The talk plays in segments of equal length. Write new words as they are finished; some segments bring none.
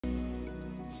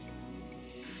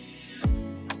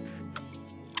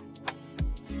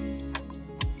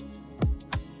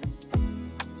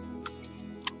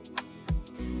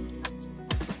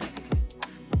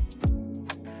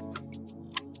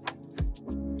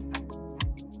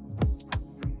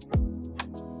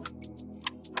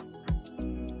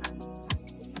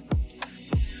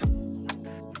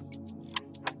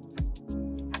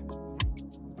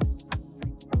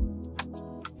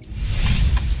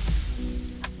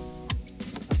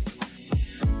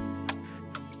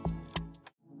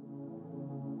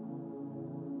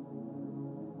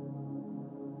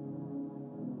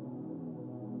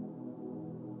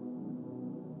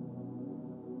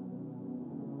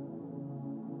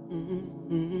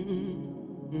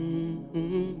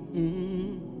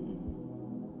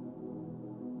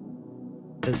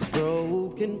There's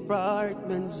broken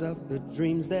fragments of the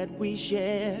dreams that we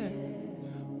share.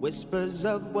 Whispers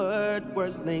of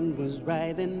words lingers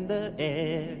right in the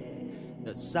air.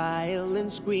 The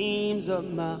silent screams of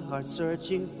my heart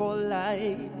searching for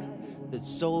light. The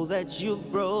soul that you've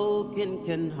broken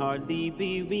can hardly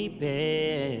be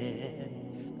repaired.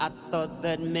 I thought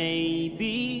that maybe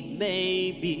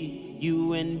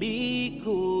you and me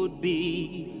could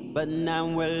be, but now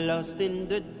we're lost in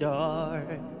the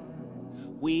dark.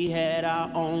 We had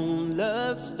our own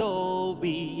love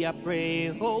story. I pray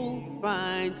hope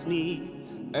finds me,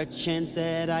 a chance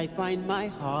that I find my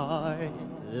heart.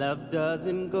 Love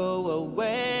doesn't go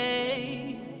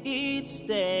away, it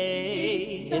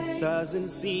stays. It doesn't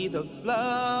see the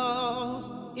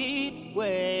flaws, it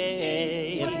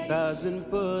waits. It doesn't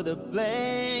put the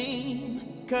blame,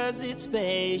 'cause it's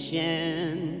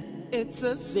patient. It's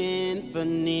a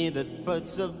symphony that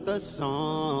puts up the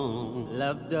song.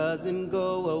 Love doesn't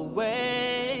go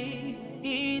away,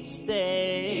 it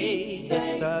stays.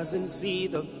 It doesn't see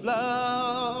the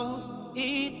flaws,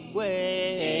 it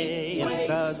waits. It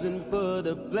doesn't put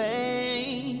the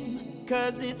blame,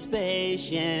 'cause it's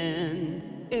patient.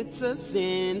 It's a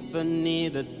symphony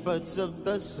that puts up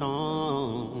the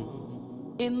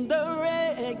song. In the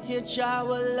wreckage,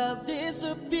 our love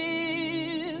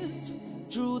disappears.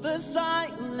 Through the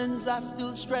silence, I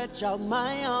still stretch out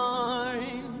my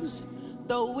arms.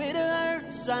 Though it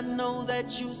hurts, I know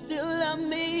that you still love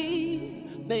me.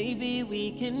 Maybe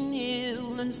we can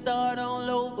heal and start all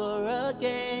over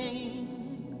again.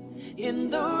 In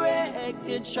the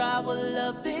wreckage, our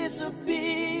love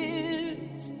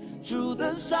disappears. Through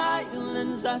the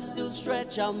silence, I still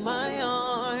stretch out my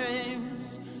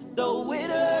arms. Though it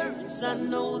hurts, I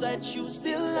know that you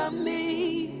still love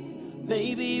me.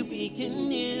 Maybe we can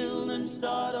heal and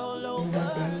start all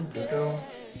over again.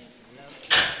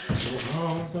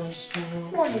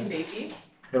 Morning, baby.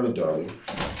 Hello, darling.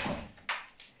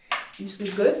 You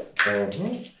sleep good?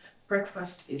 Mm-hmm.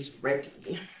 Breakfast is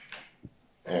ready.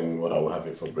 And what are we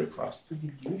having for breakfast? The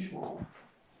usual.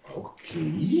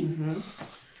 Okay.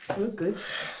 Good, good.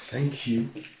 Thank you.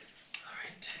 All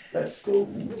right. Let's go.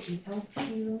 Help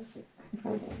you.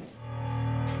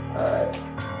 Alright.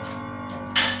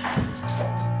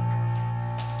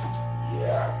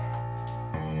 Yeah.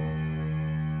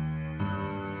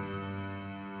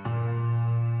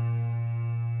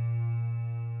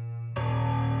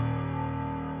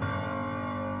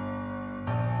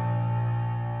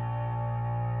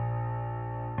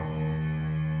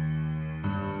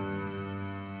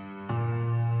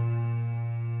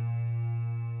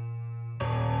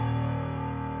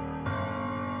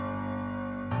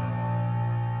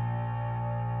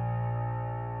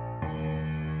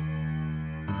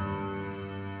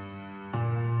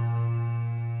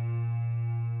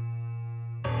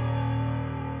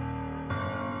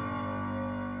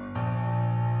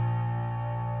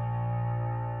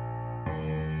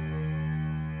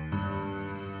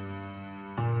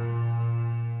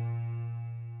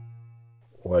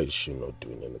 Why is she not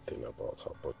doing anything about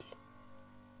her body?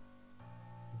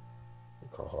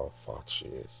 Look at how fat she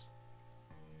is.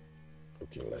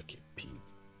 Looking like a pig.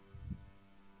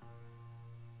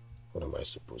 What am I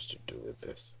supposed to do with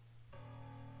this?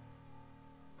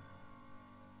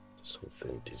 This whole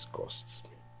thing disgusts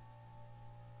me.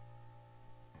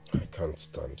 I can't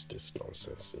stand this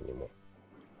nonsense anymore.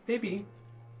 Baby,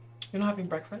 you're not having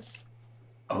breakfast?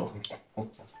 Oh,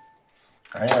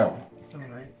 I am. All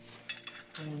right.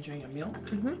 Are you enjoying your meal?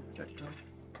 Mm-hmm. Good.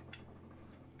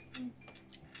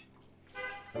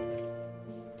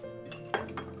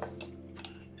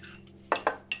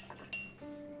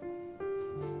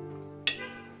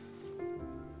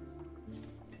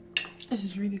 This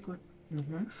is really good.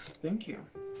 Mm-hmm. Thank you.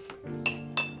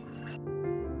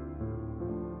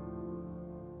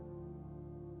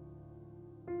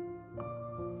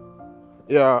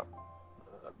 Yeah,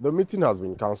 the meeting has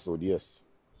been cancelled, yes.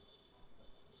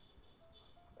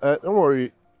 Don't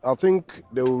worry, I think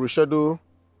they will reschedule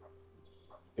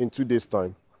in 2 days'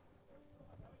 time.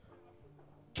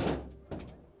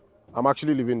 I'm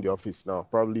actually leaving the office now.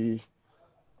 Probably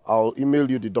I'll email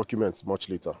you the documents much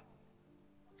later.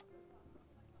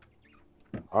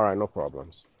 All right, no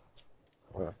problems.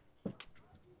 All right.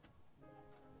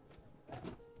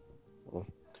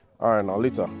 All right, now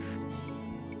later.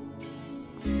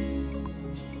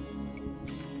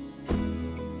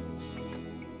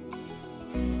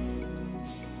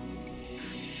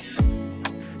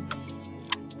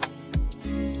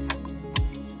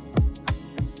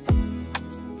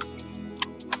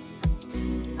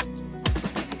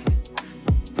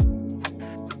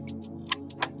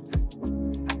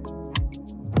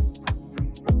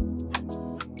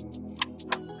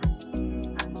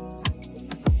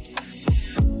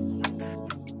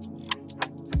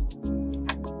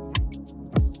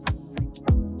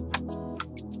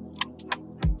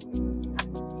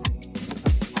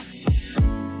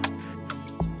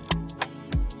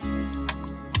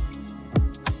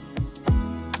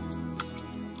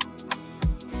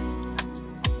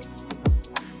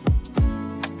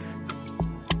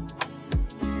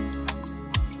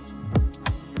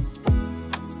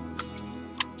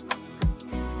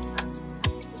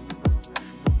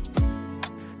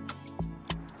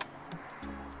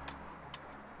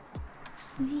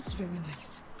 smells very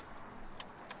nice.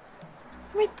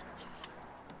 I mean,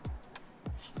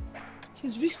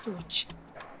 his wristwatch.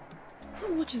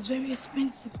 That watch is very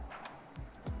expensive.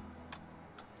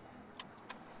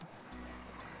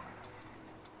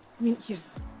 I mean, he's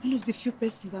one of the few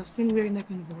persons that I've seen wearing that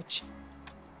kind of watch.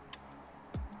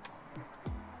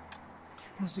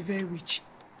 He must be very rich.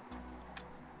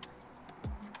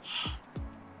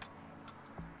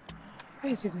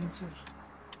 Where is he going to?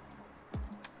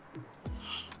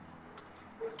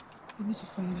 I need to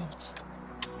find out.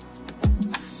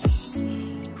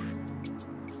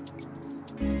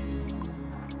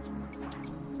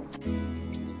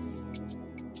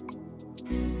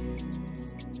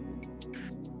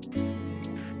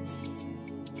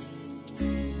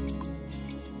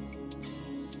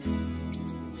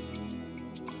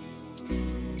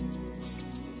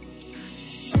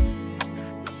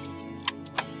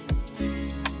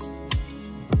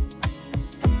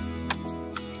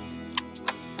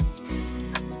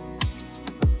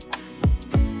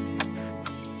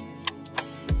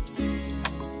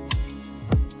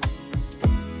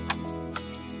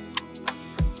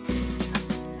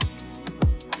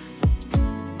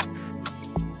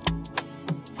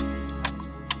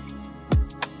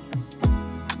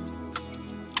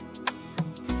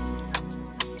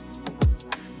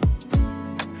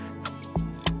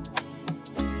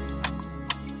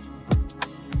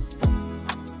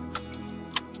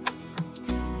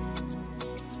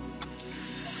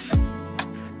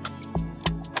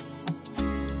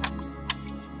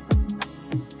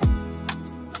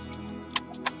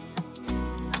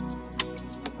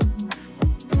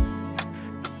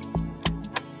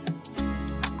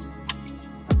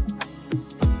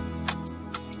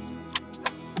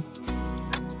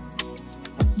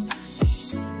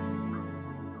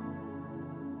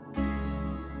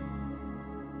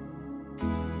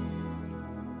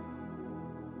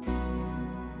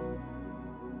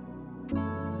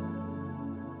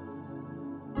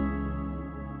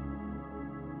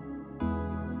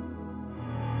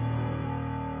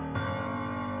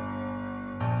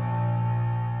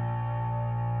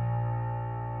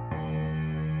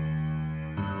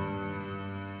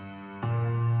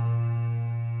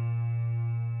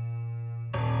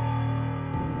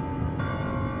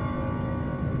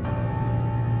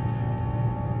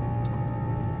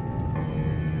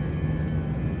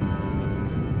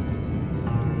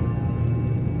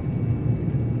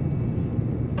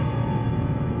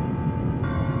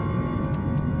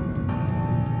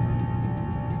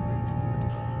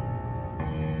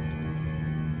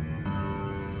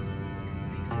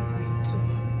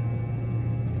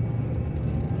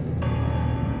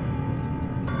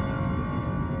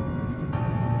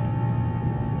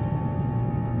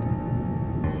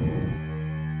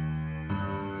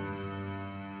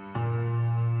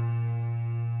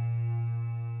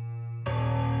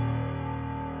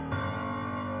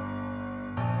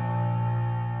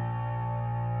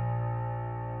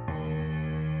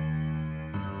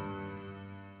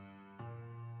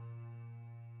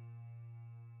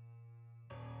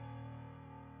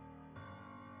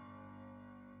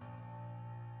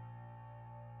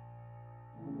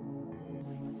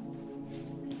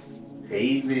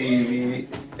 Hey, baby.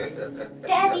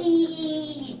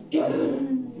 Daddy!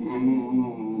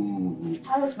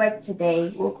 How was work today?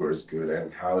 Work was good,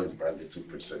 and how is my little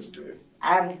princess doing?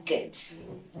 I'm good.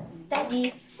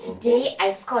 Daddy, today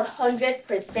I scored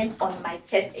 100% on my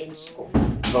test in school.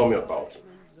 Tell me about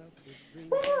it.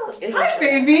 Well, Hi,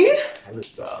 baby. Hello,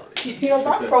 darling. You're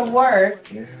back from work.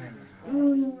 Yeah.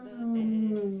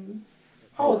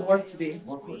 How was work today?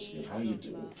 Work was good. How you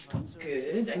doing?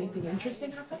 Good. Anything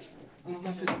interesting happened?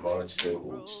 Nothing much. Same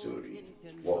old story.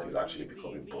 Work is actually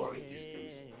becoming boring these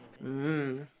days.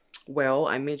 Well,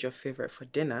 I made your favorite for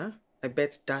dinner. I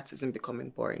bet that isn't becoming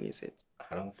boring, is it?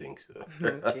 I don't think so.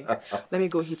 Okay. Let me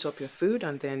go heat up your food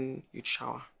and then you'd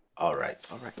shower. All right.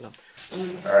 All right, love.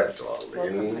 All right, darling.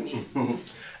 Welcome, honey.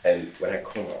 And when I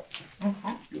come up,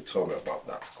 you tell me about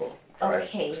that score. All right?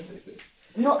 Okay.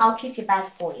 No, I'll keep your bag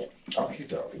for you. Okay,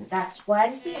 darling. That's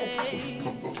one here.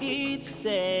 Each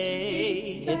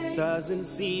day it doesn't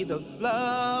see the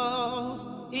flaws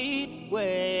each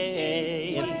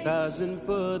way. It doesn't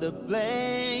put the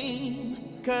blame,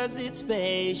 'cause it's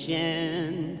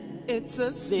patient. It's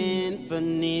a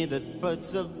symphony that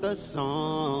puts up the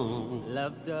song.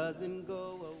 Love doesn't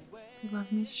go away. I've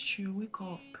missed you. Wake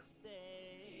up.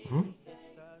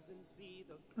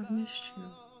 I've missed you.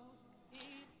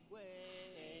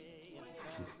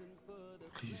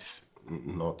 Please,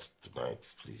 not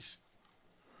tonight, please.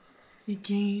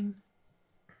 Again.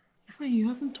 Fine, you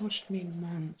haven't touched me in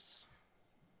months.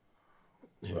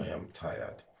 I am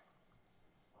tired.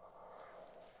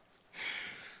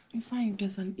 If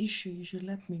there's an issue, you should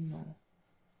let me know.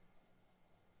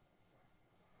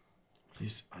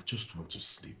 Please, I just want to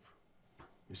sleep.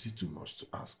 Is it too much to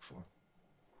ask for?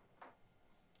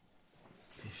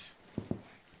 Please.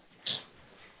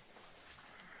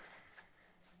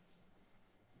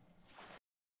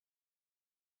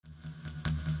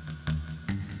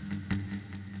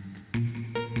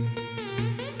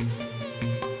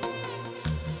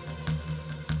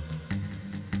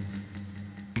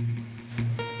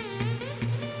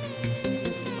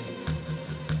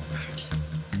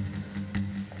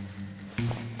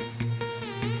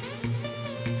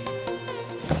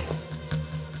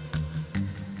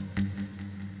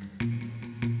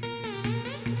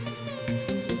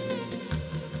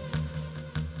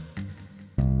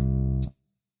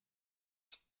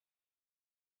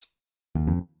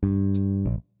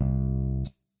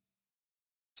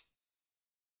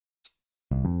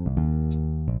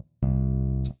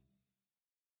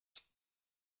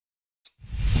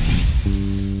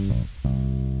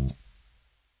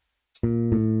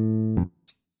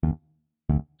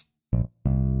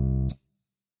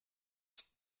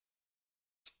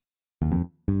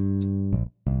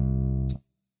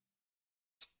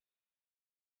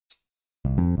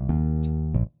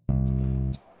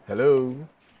 Hello.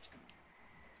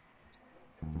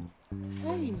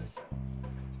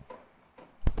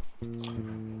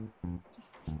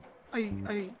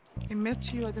 Hey. I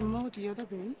met you at the mall the other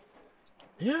day.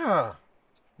 Yeah,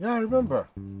 I remember.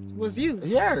 Was you?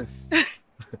 Yes.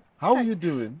 How are you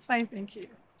doing? Fine, thank you.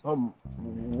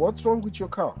 What's wrong with your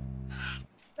car?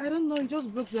 I don't know, it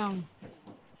just broke down.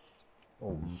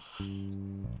 Oh,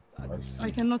 I see.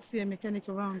 I cannot see a mechanic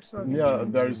around, so Yeah,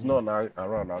 there is none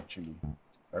around actually.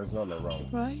 There is none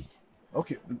around. Right?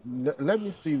 Okay, let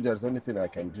me see if there's anything I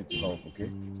can do to help,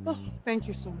 okay? Oh, thank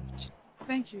you so much.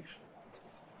 Thank you.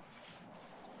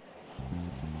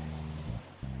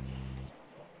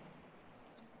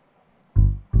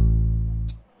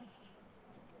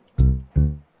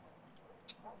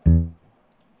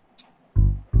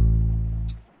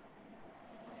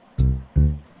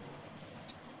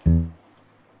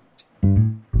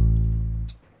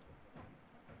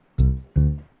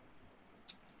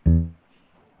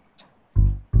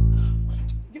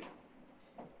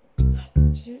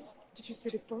 Did you see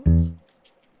the front?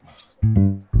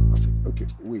 I think, okay,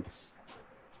 wait.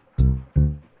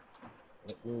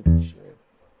 Let me check.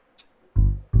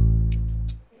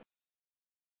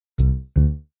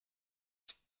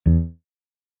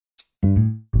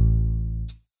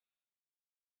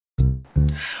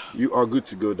 You are good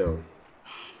to go down.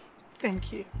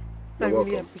 Thank you. You're I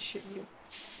really welcome. appreciate you.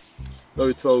 No,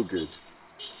 it's all good.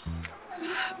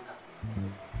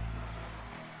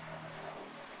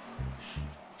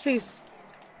 Please,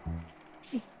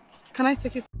 can I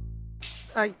take you?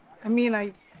 I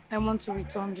want to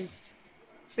return this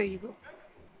favor.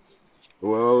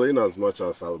 Well, in as much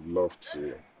as I would love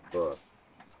to, but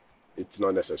it's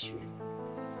not necessary.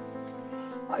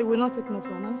 I will not take no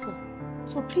for an answer.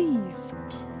 So please,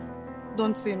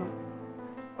 don't say no.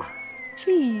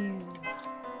 Please.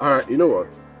 All right, you know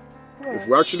what? What? If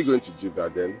we're actually going to do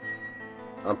that, then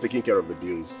I'm taking care of the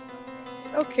bills.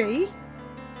 Okay.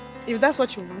 If that's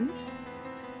what you want,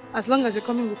 as long as you're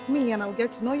coming with me and I'll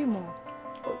get to know you more.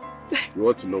 Oh, you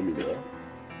want to know me now?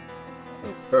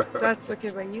 If that's okay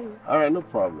by you. All right, no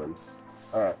problems.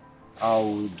 All right,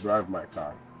 I'll drive my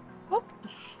car. Oh,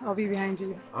 I'll be behind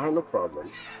you. All right, no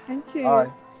problems. Thank you. Bye.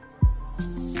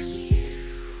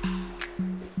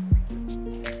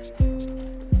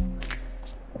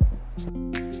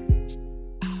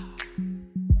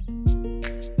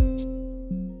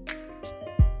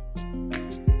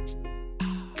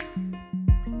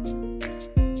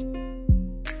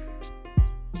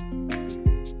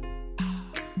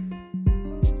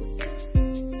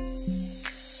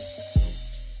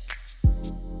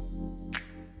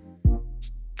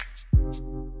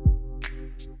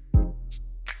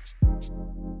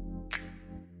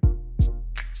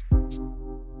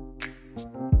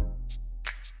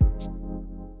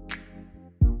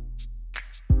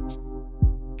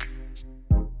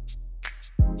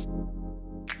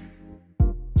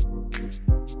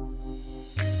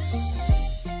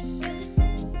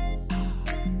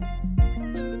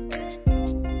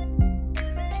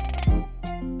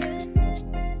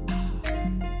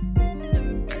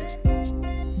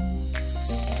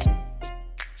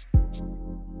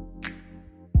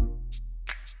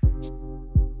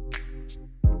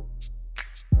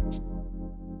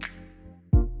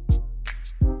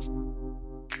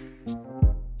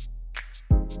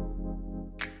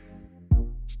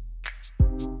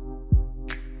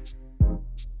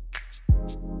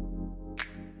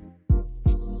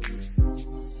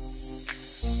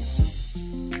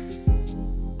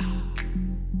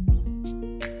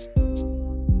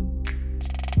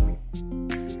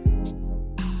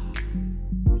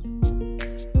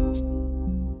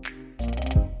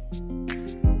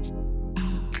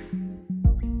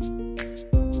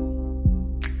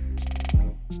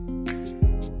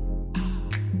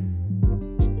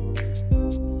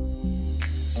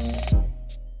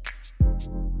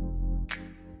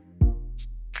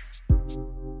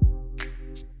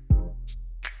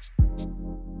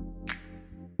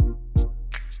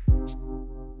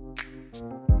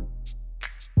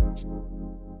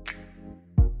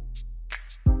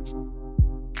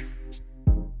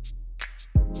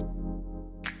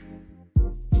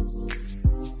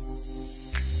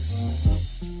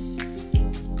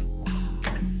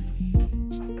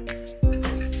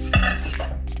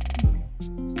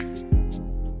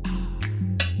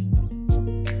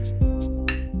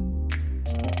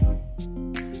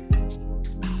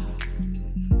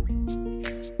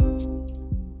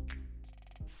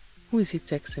 is he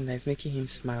texting that is making him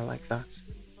smile like that?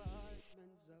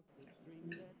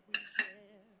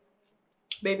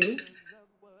 Baby,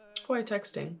 who are you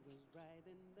texting?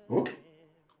 Hmm?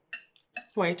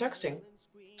 Who are you texting?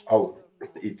 Oh,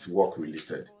 it's work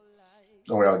related.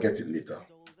 Don't worry, I'll get it later.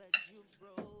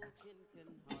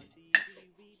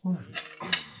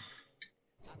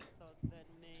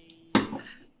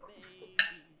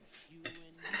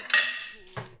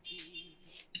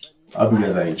 I hope you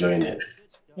guys are enjoying it.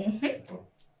 Mm-hmm.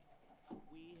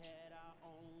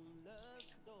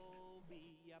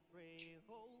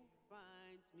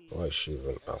 Why is she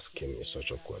even asking me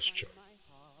such a question?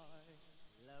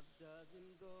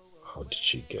 How did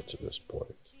she get to this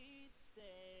point?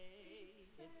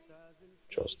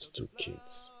 Just two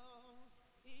kids.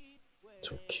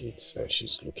 Two kids and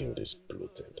she's looking this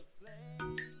bloated.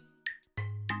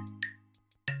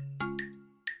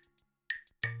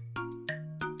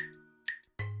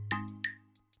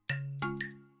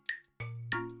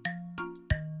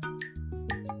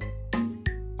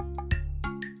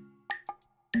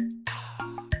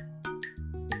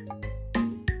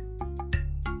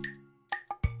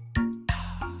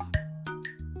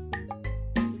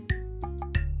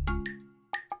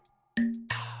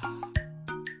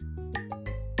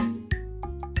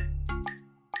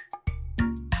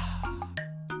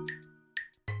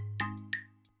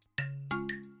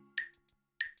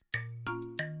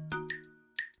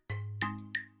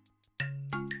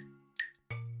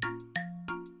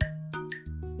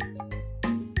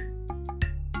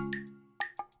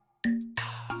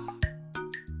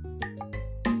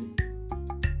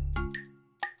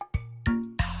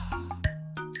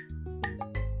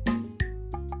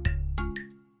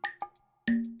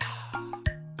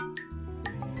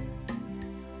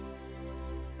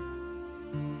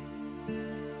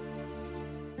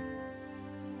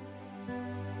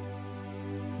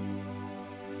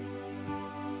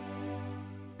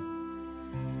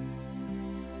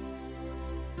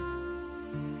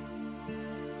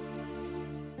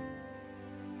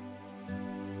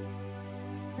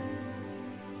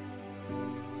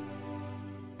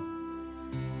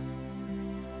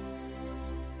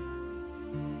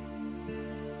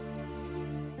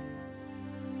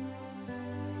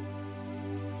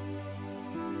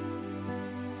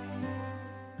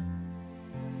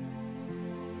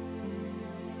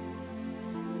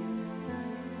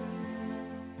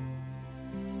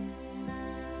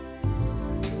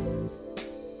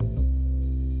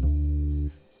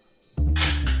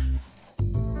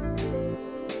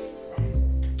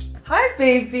 Hi,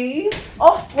 baby.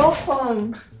 Oh,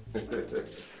 welcome.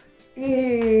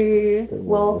 Hey,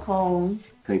 welcome.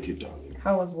 Thank you, darling.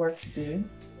 How was work today?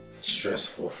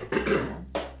 Stressful.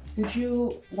 Did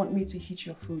you want me to heat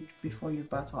your food before you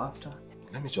bath or after?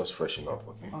 Let me just freshen up,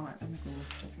 okay? Alright, let me go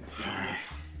lift up your food. Alright.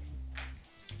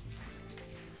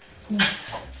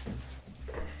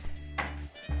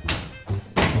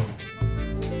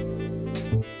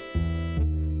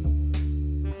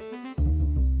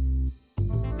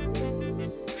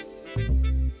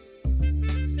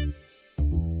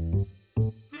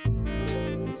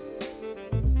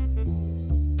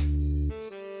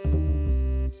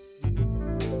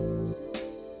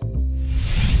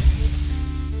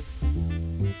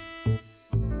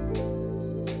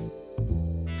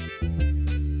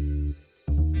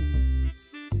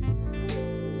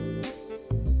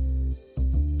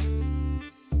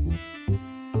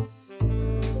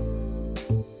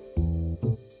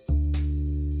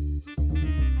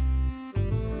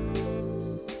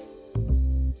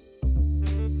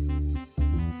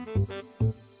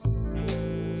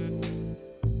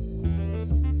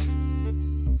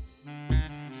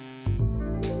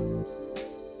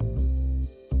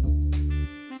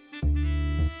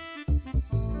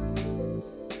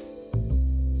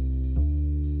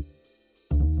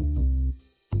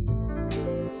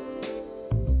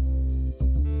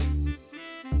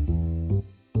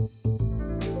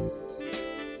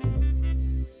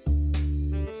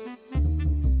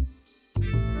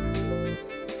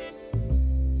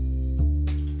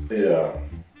 Yeah.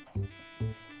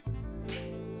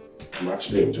 I'm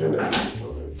actually enjoying everything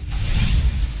of it.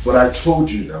 But I told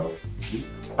you now.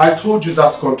 I told you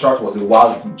that contract was a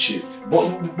wild goose chase.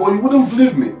 But you wouldn't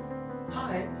believe me.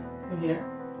 Hi, I'm here.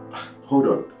 Hold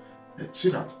on.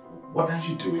 Sweetheart, what are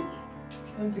you doing?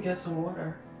 I'm to get some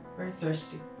water. Very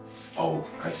thirsty. Oh,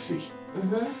 I see.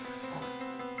 Mm-hmm.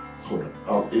 Hold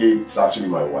on. It's actually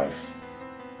my wife.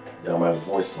 Yeah, my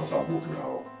voice must have woken her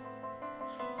up.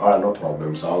 Alright, no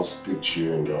problems. I'll speak to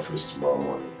you in the office tomorrow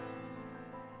morning.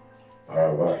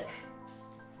 Alright, bye.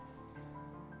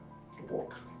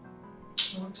 Walk.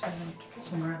 Work's hard. Get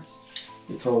some rest.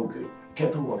 It's all good.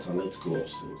 Get the water, let's go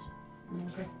upstairs.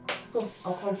 Okay. Go,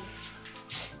 I'll come.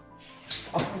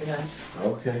 I'll come behind.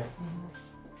 Okay.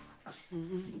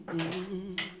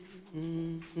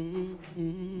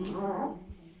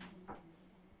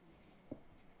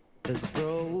 There's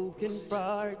broken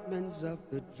fragments of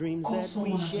the dreams that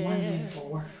we share.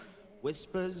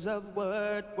 Whispers of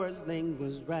words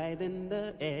lingers right in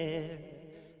the air.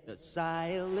 The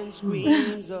silent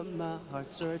screams of my heart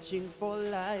searching for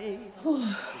light. The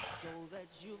soul that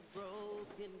you've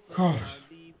broken can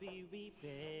hardly be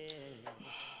repaired.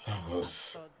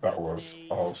 That was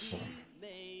awesome.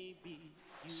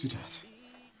 See that?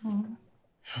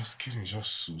 Your skin is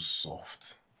just so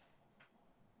soft.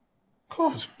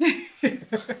 God.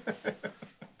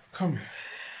 Come here.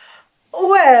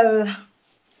 Well,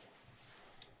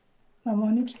 my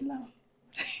money killer.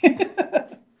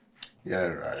 Yeah,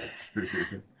 right.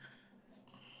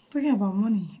 Talking about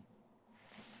money.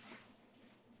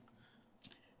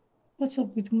 What's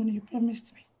up with the money you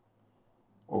promised me?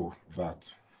 Oh,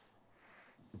 that.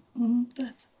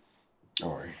 That. Don't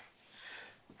worry.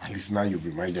 At least now you've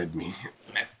reminded me.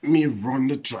 Let me run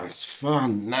the transfer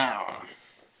now.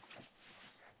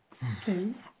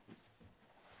 Okay.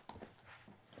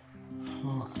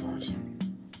 Oh, God.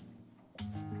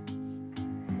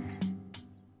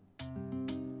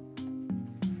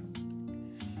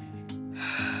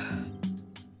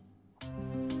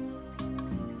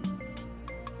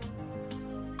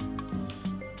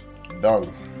 Done.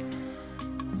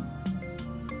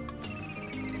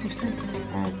 You said that.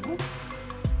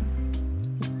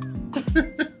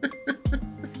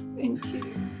 Thank you.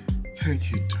 Thank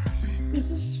you, darling. This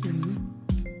is sweet.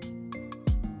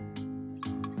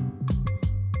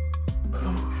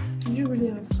 Do you really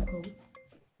have to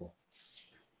go?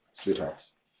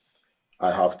 Sweetheart,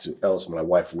 I have to, else my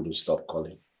wife wouldn't stop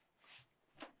calling.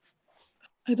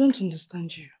 I don't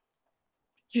understand you.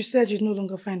 You said you no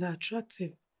longer find her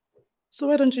attractive. So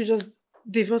why don't you just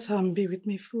divorce her and be with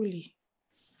me fully?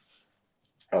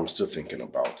 I'm still thinking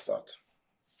about that,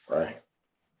 right?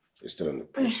 It's still in the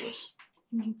process.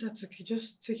 That's okay.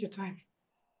 Just take your time.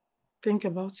 Think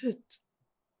about it.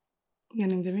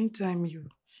 And in the meantime, you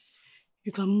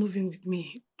can move in with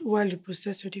me while you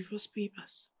process your divorce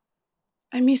papers.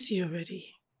 I miss you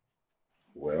already.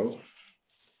 Well,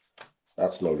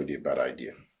 that's not really a bad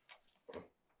idea.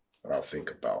 But I'll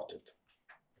think about it.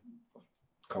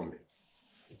 Come here.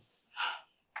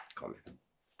 Come here.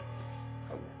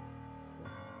 Come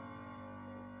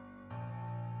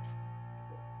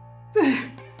here.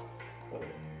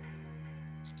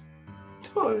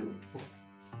 Don't.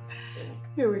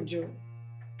 Here we go.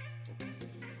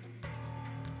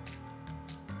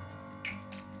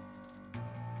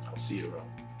 I'll see you around.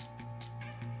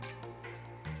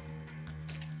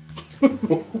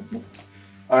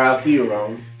 Alright, I'll see you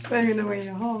around. Let me know when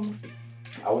you're home.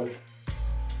 I will.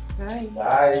 Bye.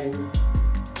 Bye.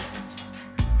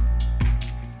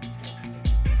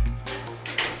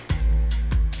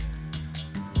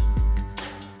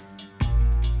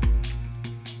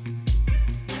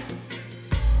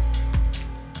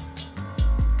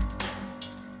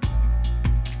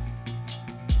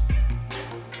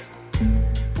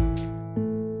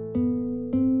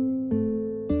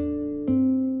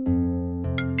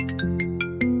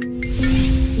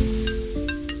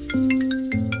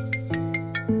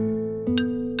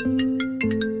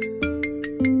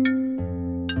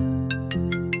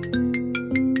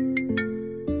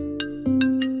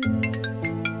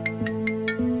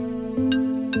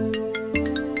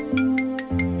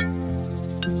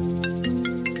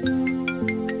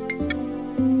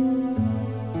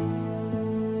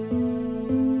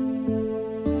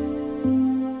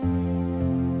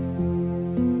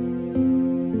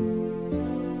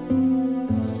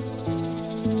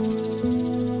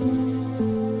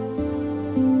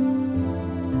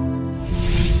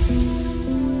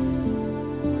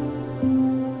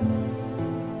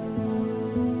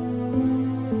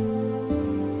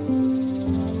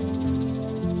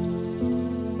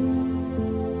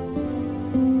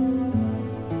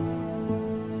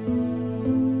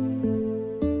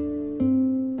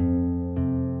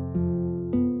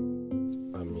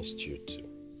 missed you too.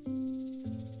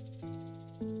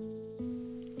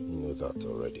 You know that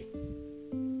already.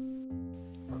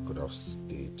 I could have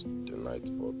stayed the night,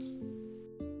 but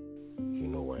you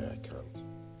know why I can't.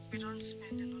 We don't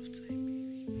spend enough time,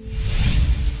 baby.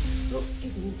 Don't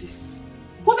give me this.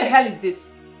 Who the hell is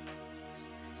this?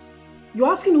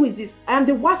 You're asking who is this? I am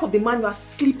the wife of the man you are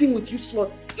sleeping with, you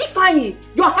slut. Ifeanyi,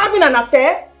 you're having an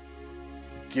affair?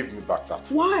 Give me back that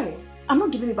phone. Why? I'm not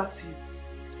giving it back to you.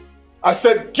 I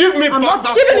said give me back that phone! I'm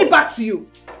not giving it back to you.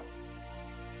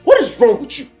 What is wrong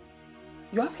with you?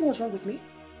 You're asking what's wrong with me?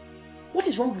 What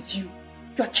is wrong with you?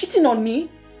 You are cheating on me?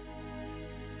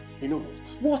 You know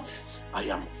what? What? I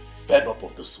am fed up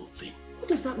of this whole thing. What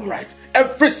does that mean? Alright?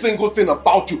 Every single thing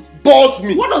about you bores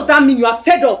me. What does that mean? You are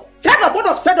fed up? Fed up? What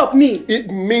does fed up mean? It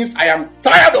means I am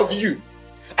tired of you.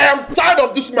 I am tired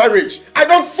of this marriage. I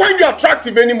don't find you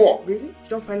attractive anymore. Really? You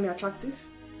don't find me attractive?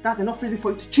 That's enough reason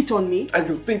for you to cheat on me? And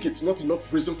you think it's not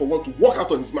enough reason for one to walk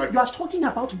out on his marriage? You are talking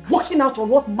about walking out on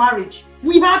what marriage?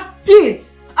 We have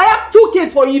kids! I have 2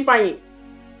 kids for Ifeanyi.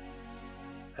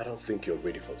 I don't think you're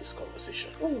ready for this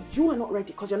conversation. Oh, you are not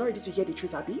ready because you're not ready to hear the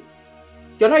truth, Abi?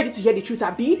 You're not ready to hear the truth,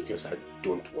 Abi? Because I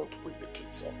don't want to wake the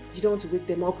kids up. You don't want to wake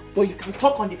them up, but you can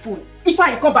talk on the phone.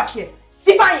 Ifeanyi, come back here.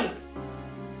 Ifeanyi!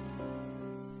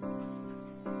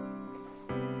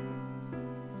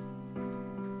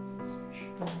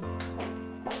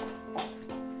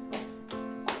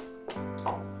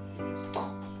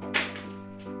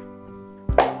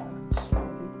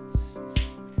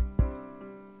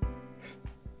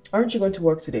 Aren't you going to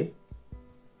work today?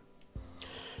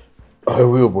 I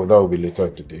will, but that will be later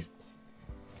in the day.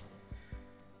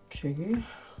 Okay.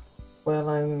 Well,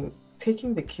 I'm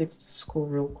taking the kids to school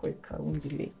real quick. I won't be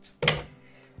late.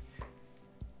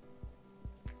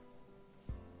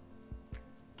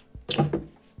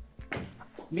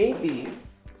 Maybe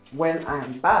when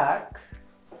I'm back,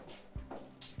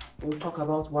 we'll talk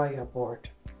about why you're bored.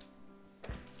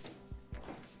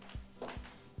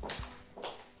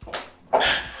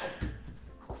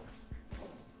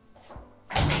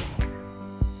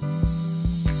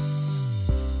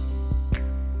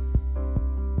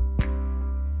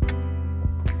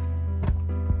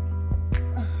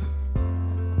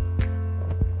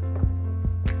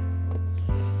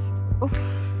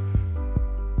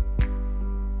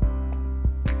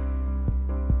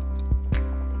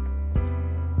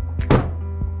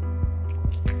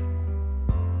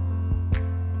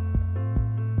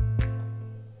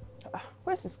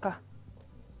 Where's his car?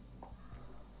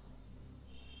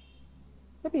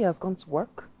 Maybe he has gone to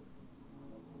work.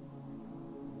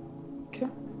 Okay.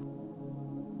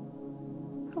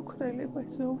 How could I let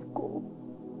myself go?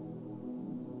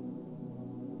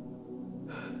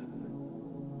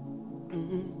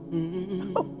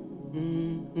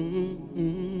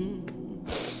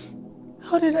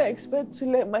 How did I expect to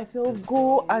let myself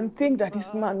go and think that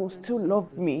this man will still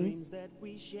love me?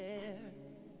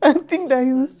 And think that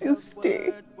he will still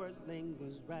stay?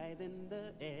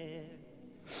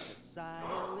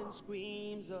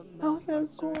 Now he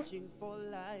has gone.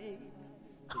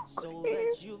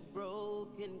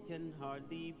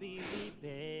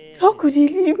 How could he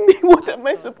leave me? What am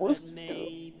I supposed to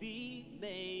do?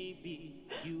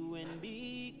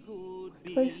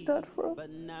 If I start from?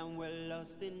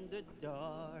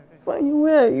 Fanny,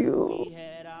 where are you?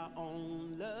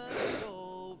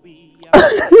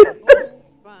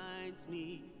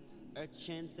 A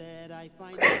chance that I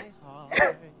find my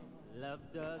heart. Love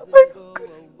doesn't go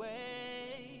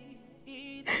away.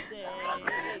 It stays.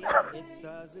 It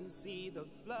doesn't see the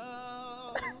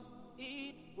flaws.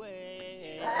 It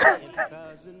waits. It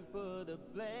doesn't put a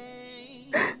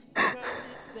blame. Cause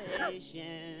it's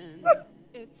patient.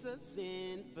 It's a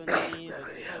symphony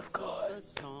that puts up the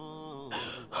song.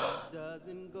 Love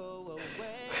doesn't go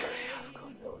away.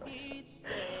 It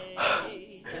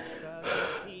stays. It doesn't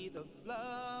see the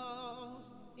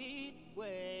flaws. It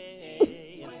waits.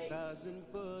 It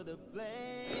doesn't put a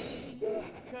blame.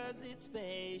 Cause it's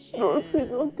patient. No, please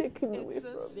don't take him away from me. It's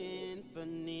a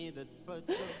symphony that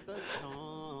puts up the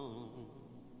song.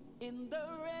 In the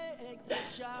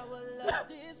wreckage, our love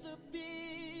disappears.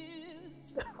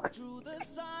 Through the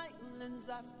silence,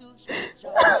 I still stretch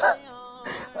out my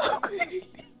arms.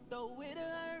 Though it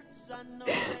hurts, I know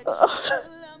that you still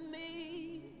love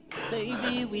me.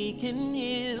 Baby, we can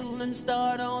heal and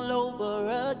start all over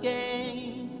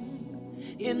again.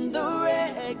 In the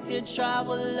wreckage,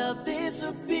 our love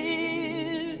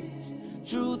disappears.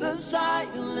 Through the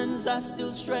silence, I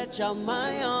still stretch out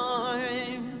my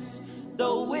arms.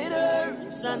 Though it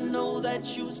hurts, I know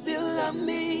that you still love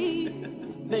me.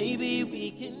 Maybe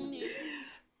we can.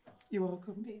 You're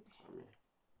welcome, baby.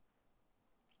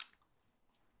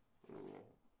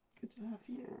 Good to have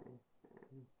you.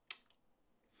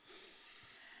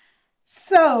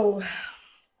 So,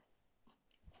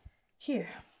 here,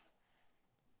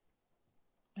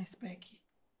 my spare key.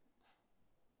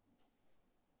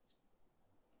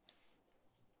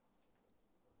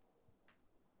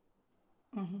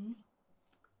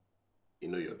 You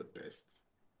know you're the best.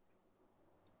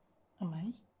 Am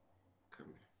I?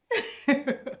 Come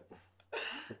here.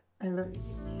 I love you.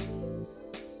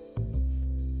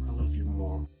 I love you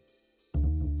more.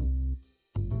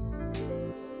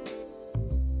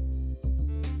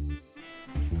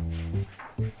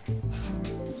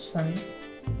 Son.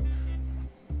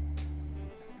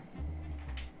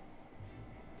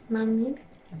 Mommy?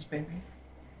 Yes, baby.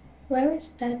 Where is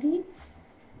Daddy?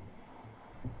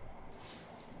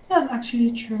 That's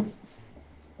actually true.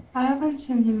 I haven't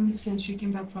seen him since we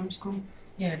came back from school.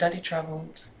 Yeah, Daddy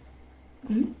traveled.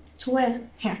 Hmm? To where?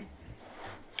 Here.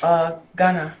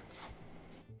 Ghana.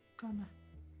 Ghana.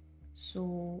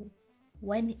 So,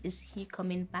 when is he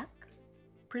coming back?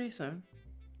 Pretty soon.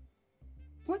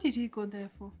 What did he go there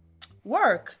for?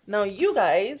 Work. Now you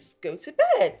guys go to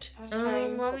bed. It's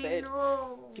time for Mommy, bed.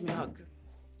 no. Give me a hug.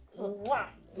 Wow.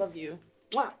 Love you.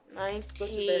 Wow. Go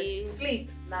to bed. Sleep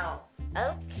now.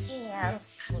 Okay, I'll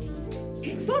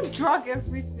sleep. Don't drag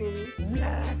everything.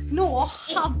 No,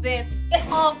 have it.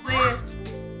 Have it.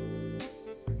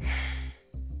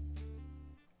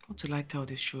 What will I tell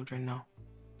these children now?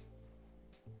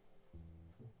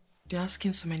 They're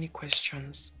asking so many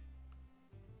questions.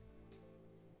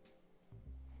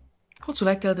 What will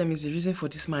I tell them is the reason for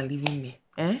this man leaving me?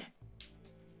 Eh?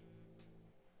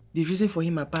 The reason for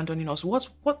him abandoning us. What?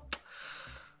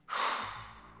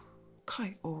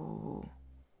 Kai, oh.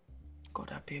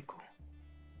 God, I beg you.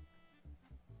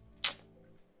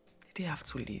 Did they have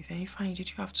to leave? Eh? Fine,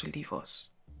 did you have to leave us?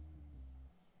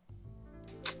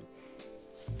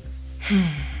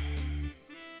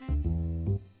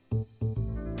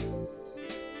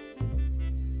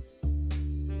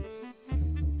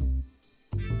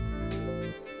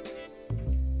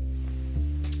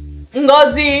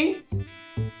 Ngozi!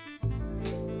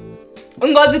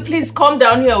 Ngozi, please come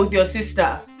down here with your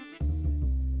sister.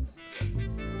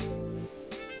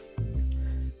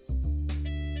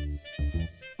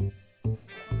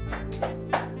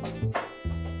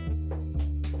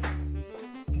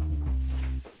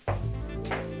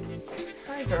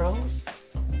 Hi, girls.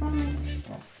 How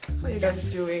are you guys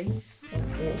doing?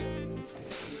 Okay.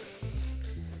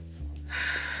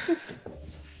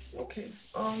 Okay.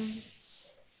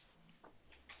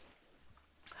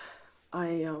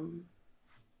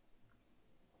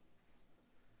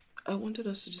 I wanted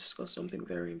us to discuss something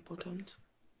very important.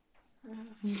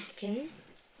 Okay.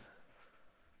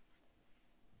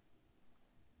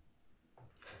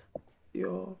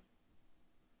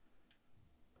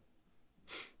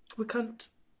 We can't.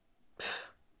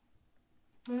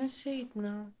 I want to say it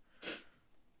now.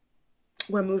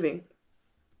 We're moving.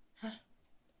 Huh?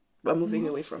 We're moving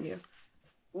away from here.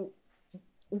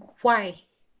 Why?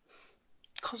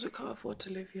 Because we can't afford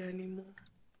to live here anymore.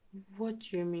 What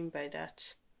do you mean by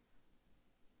that?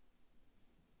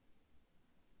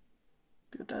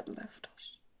 Your dad left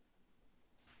us.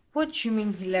 What do you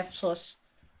mean he left us?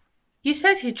 You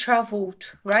said he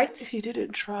traveled, right? He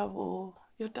didn't travel.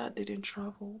 Your dad didn't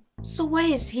travel. So where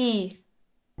is he?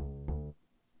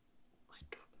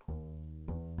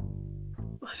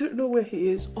 I don't know where he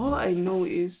is. All I know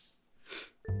is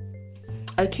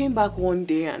I came back one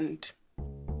day and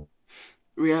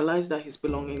realized that his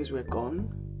belongings were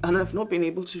gone. And I've not been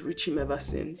able to reach him ever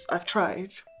since. I've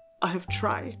tried. I have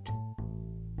tried.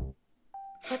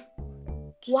 But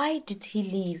why did he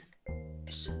leave?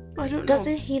 I don't know.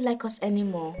 Doesn't he like us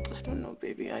anymore? I don't know,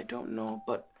 baby. I don't know.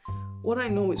 But what I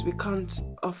know is we can't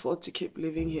afford to keep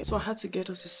living here. So I had to get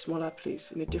us a smaller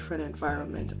place in a different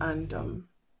environment. And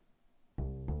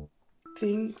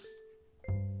things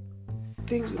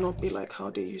will not be like how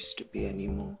they used to be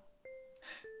anymore.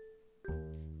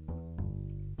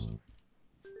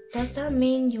 Does that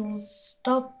mean you'll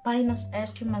stop buying us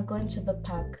ice cream and going to the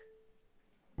park?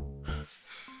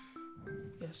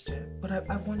 Yes, dear. But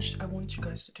I want you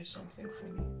guys to do something for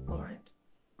me, alright?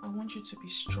 I want you to be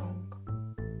strong.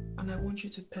 And I want you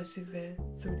to persevere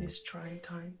through these trying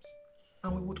times.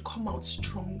 And we would come out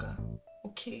stronger,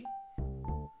 okay?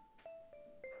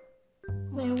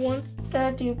 I want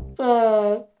Daddy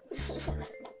back.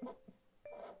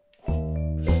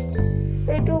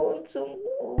 I don't want to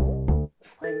move.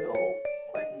 I know.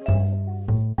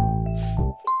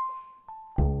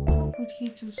 How could he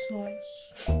do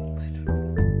such? I don't know.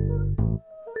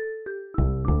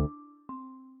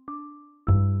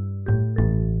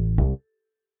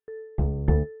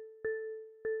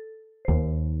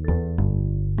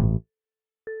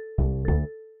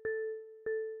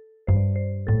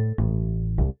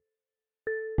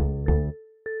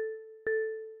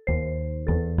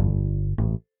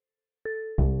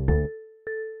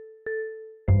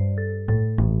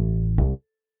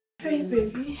 Hey,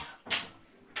 baby.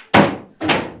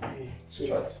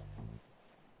 Sweetheart.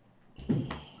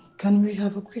 Can we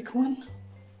have a quick one?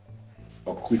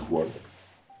 A quick one.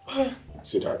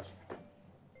 Sweetheart,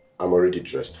 I'm already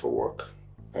dressed for work,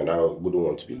 and I wouldn't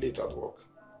want to be late at work.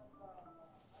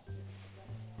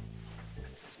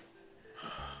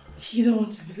 You don't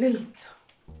want to be late.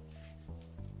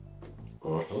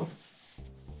 Uh-huh.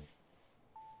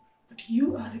 But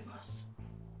you are the boss.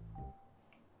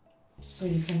 So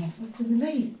you can afford to be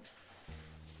late.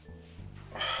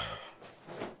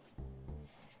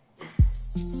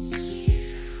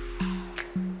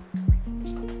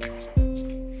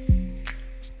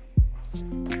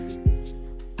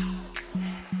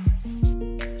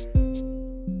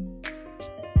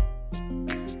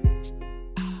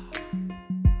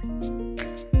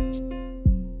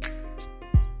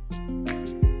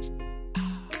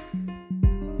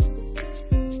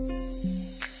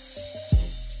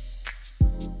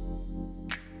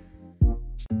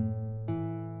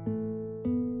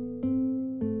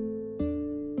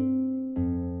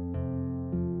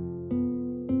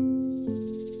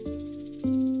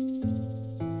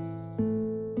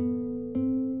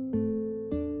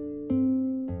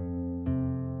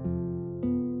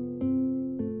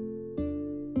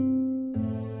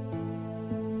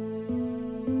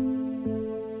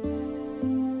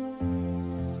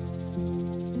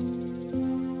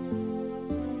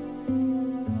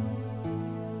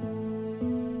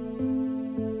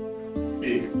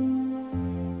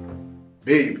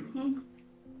 Babe.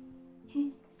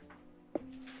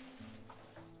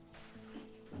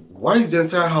 Why is the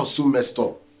entire house so messed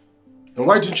up? And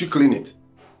why didn't you clean it?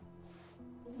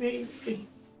 Baby,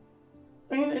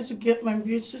 I need to get my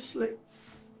beauty sleep.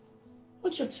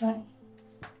 What's your time?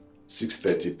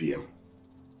 6:30 p.m.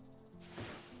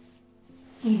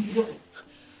 I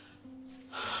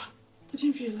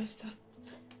didn't realize that.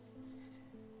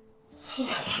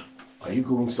 Are you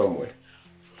going somewhere?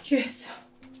 Yes.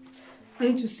 I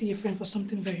need to see a friend for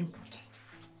something very important.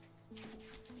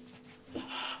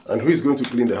 And who is going to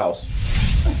clean the house?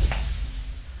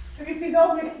 Can you please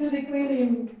help me do the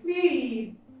cleaning?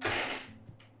 Please.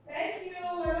 Thank you.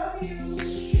 I love you.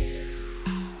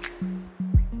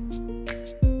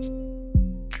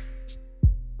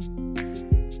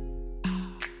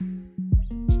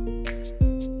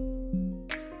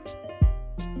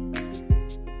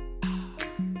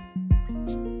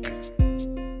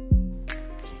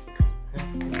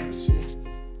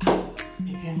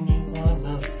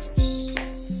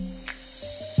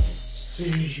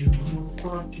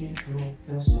 Forgive me,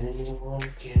 'cause anyone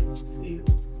can feel.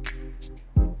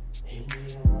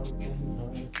 Anyone can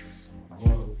love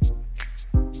someone.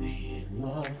 Be in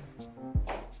love,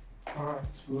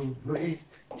 hearts will break.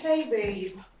 Hey,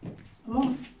 babe. Come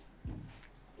on.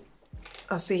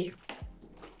 I'll see you.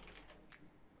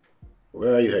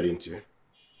 Where are you heading to?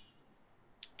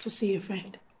 To see a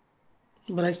friend.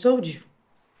 But I told you.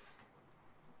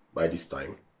 By this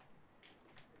time?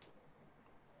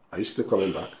 Are you still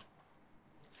coming back?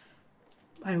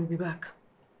 I will be back.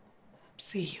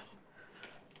 See you.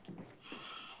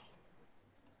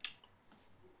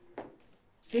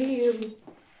 See you.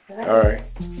 Bye. All right.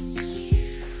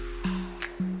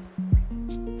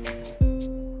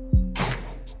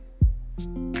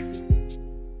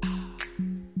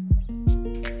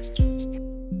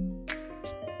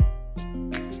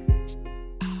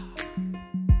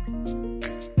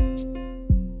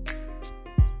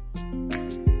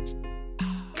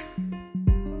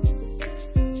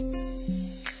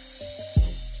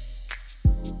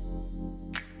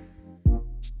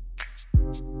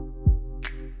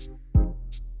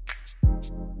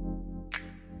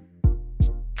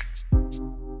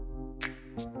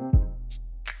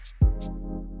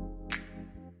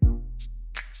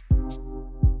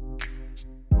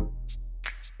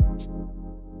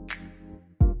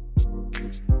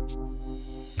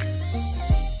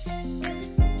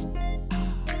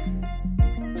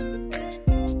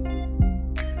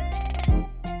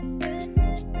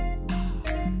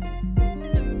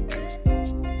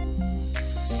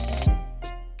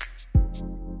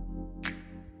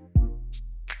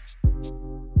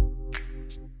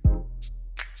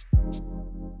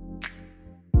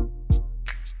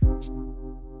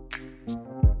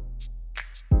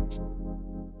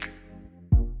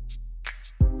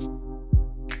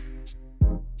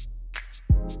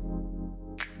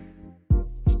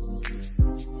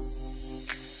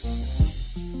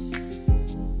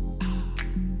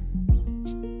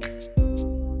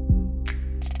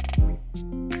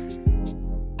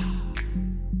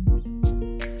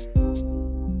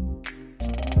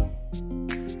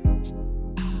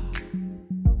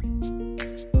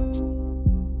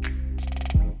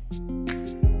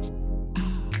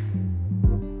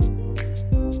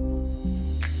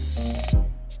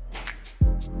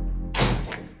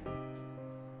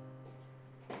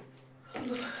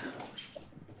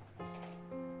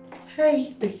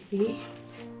 Hey, baby.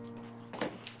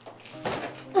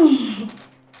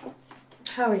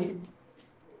 How are you?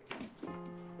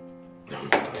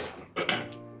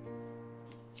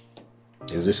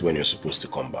 Is this when you're supposed to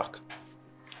come back?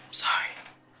 I'm sorry.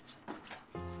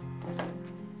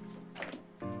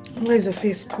 Why is your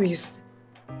face squeezed?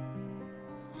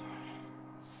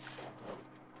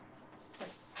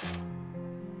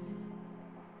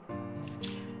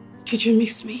 Did you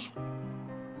miss me?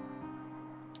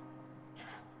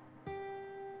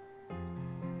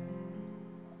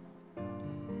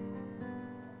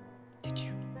 Did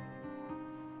you?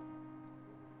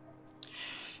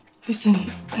 Listen,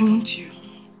 I want you.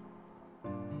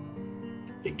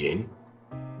 Again?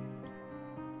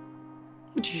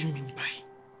 What do you mean by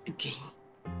again?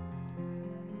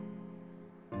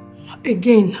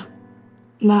 Again.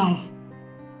 Now.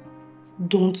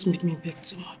 Don't make me beg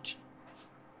too much.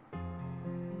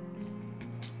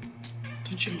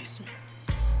 Don't you miss me?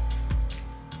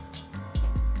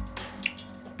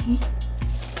 Hmm?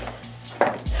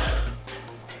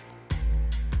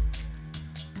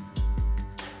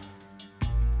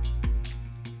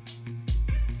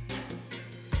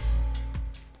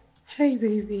 Hey,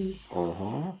 baby.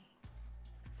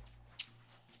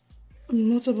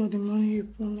 Not about the money you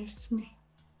promised me.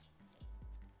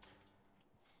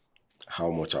 How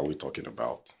much are we talking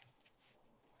about?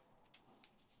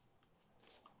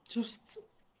 Just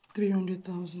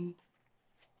 300,000.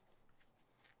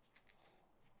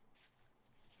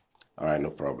 All right,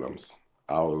 no problems.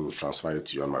 I'll transfer it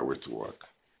to you on my way to work.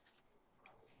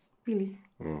 Really?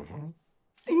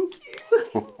 Thank you.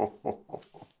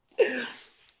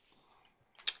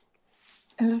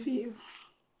 I love you.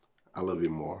 I love you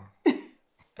more.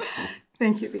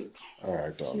 Thank you, baby. All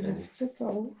right, You darling. have to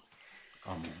go.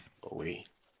 Wait.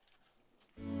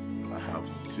 I have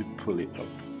to pull it up.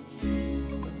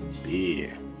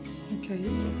 There. Okay.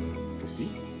 You see?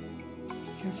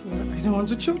 Careful, I don't want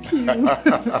to choke you.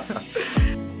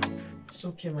 It's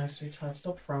okay, my sweetheart.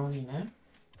 Stop frowning, eh?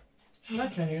 You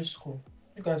like your new school.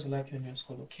 You guys will like your new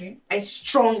school, okay? I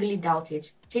strongly doubt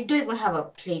it. They don't even have a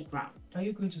playground. Are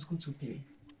you going to school to play?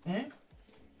 Eh?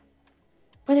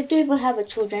 But they don't even have a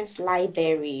children's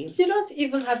library. They don't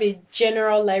even have a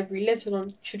general library, let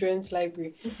alone children's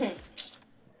library.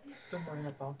 Don't worry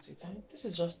about it, eh? This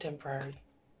is just temporary.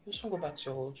 You just won't go back to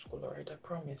your old school, alright? I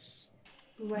promise.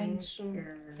 When soon?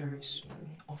 Very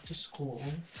soon. Off to school.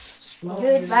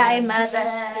 Goodbye, mother.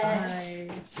 Bye.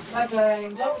 Bye-bye.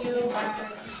 Love you. Bye.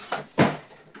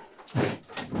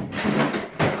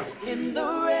 In the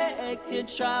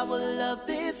wreckage, our love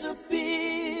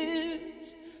disappears.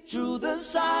 Through the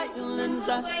silence,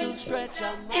 I still stretch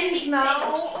out my End it now.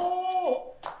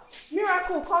 Oh.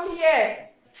 Miracle, come here.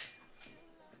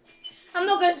 I'm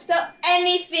not going to sell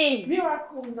anything.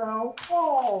 Miracle now,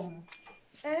 come.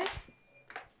 Eh?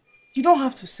 You don't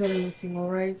have to sell anything,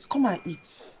 alright? Come and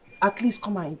eat. At least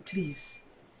come and eat, please.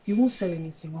 You won't sell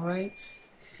anything, alright?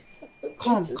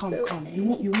 Come. You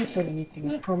won't sell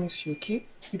anything, I promise you, okay?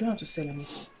 You don't have to sell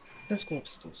anything. Let's go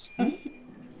upstairs.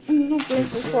 I'm not going to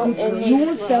sell anything. You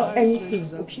won't sell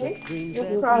anything, okay?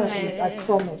 You promise, I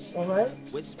promise, alright?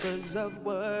 whispers of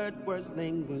words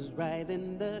lingers right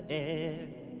in the air.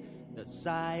 The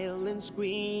silent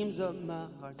screams of my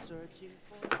heart searching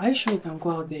for. Are you sure you can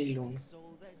go out there alone?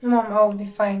 Mom, I'll be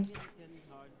fine.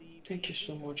 Thank you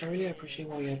so much. I really appreciate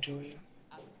what you're doing.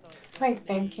 Why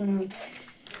thanking me?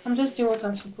 I'm just doing what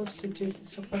I'm supposed to do to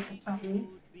support the family.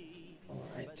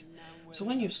 Alright. So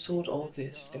when you've sold all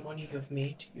this, the money you've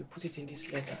made, you put it in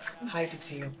this leather. Hide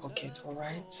it in your pocket,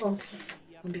 alright? Okay.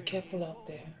 And be careful out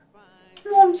there.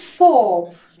 Mom,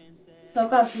 stop. Now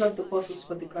go and fill up the bottles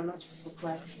for the granules for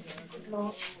supply.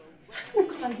 No. You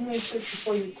can't give me a kiss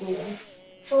before you go.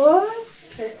 What?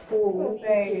 Careful.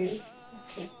 Okay.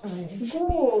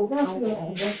 Go. Go and fill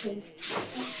up the bottles.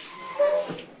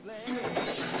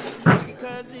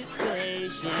 Because it's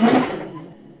patient.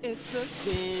 It's a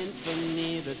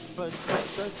symphony that puts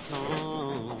up a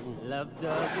song. Love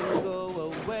doesn't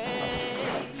go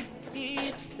away.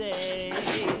 It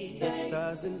stays. It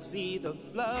doesn't see the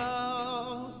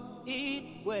flaws.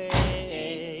 It waits.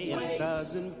 It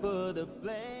doesn't put a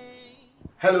blame.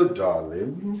 Hello,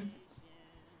 darling.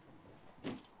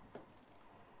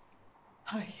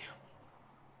 Hi.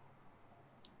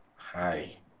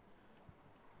 Hi.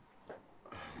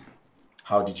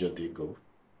 How did your day go?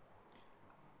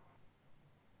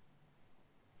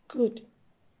 Good.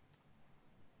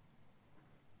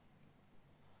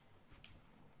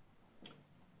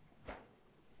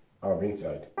 I'll be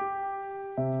inside.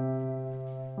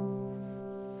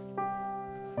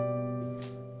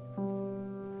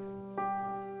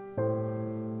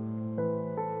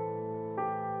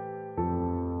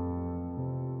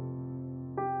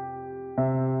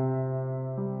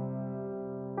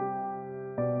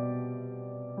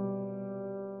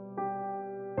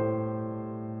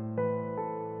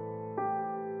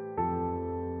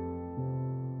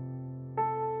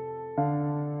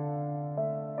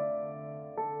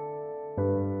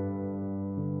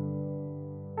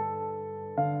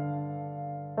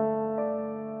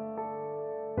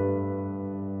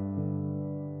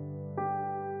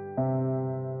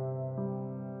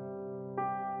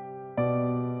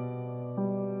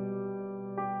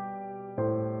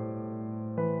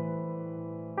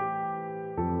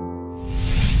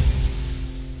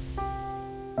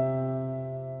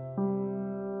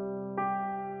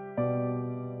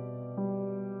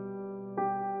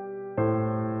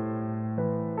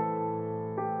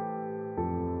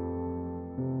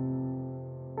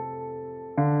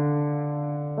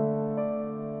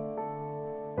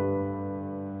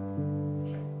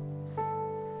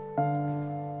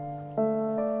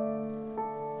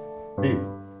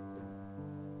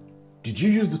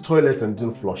 used the toilet and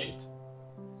didn't flush it?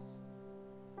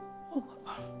 Oh,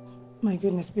 my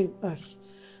goodness, babe.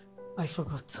 I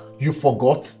forgot. You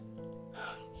forgot?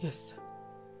 Yes.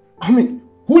 I mean,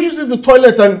 who uses the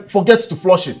toilet and forgets to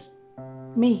flush it?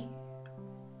 Me.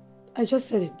 I just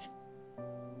said it.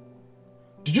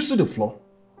 Did you see the floor?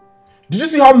 Did you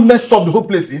see how messed up the whole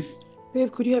place is?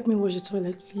 Babe, could you help me wash the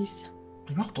toilet, please?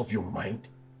 Are you out of your mind?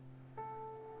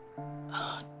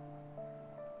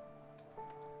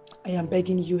 I am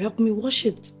begging you, help me wash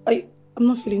it. I'm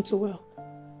not feeling too well.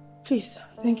 Please,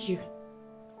 thank you.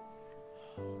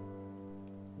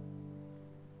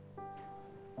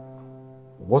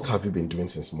 What have you been doing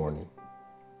since morning?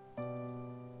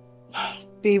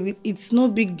 Baby, it's no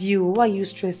big deal. Why are you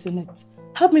stressing it?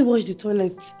 Help me wash the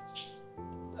toilet.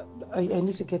 I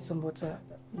need to get some water.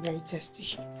 I'm very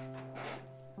thirsty.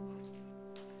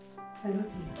 I love you.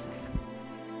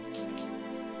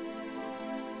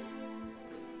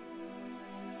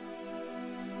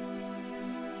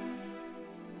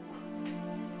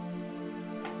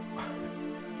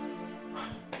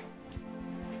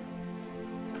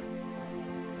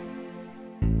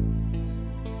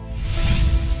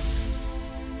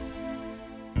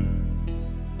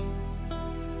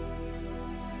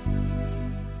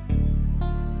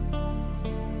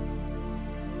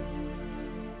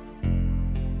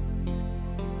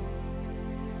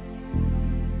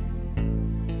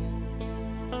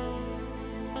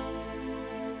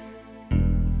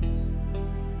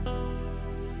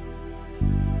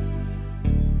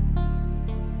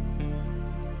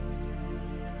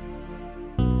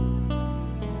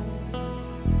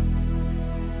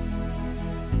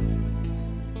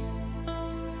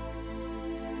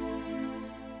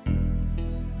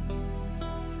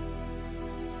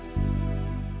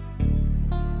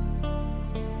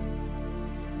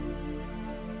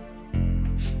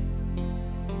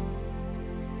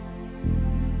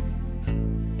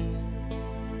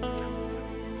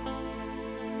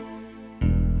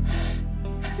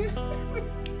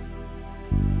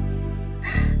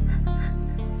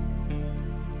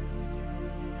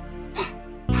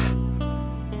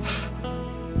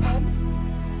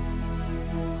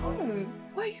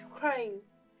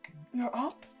 You're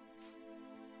up?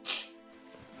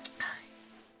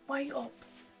 Why are you up?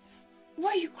 Why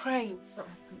are you crying? I'm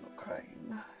not crying.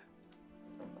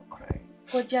 I'm not crying.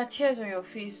 But there are tears on your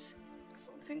face.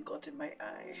 Something got in my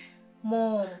eye.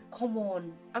 Mom, come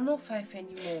on. I'm not 5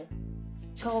 anymore.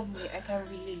 Tell me, I can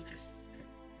relate.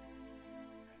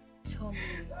 Tell me.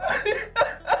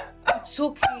 It's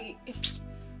okay.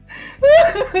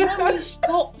 Mommy,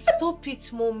 stop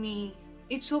it, mommy.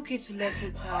 It's okay to let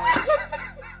it out.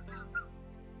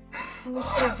 We'll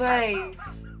survive.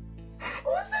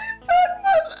 Was I a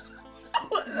bad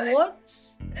mother?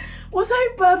 What? Was I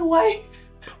a bad wife?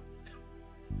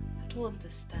 I don't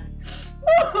understand.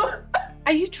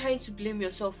 Are you trying to blame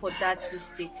yourself for that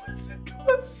mistake?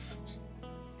 Was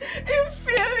a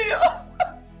failure.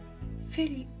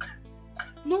 Failure?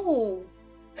 No.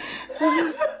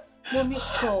 Mommy,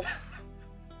 stop.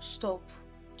 Stop.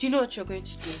 Do you know what you're going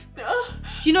to do?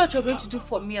 Do you know what you're going to do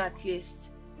for me at least?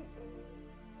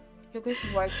 You're going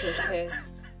to wipe your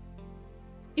tears.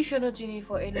 If you're not doing it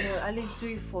for anyone, at least do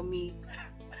it for me.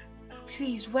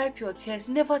 Please, wipe your tears.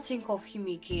 Never think of him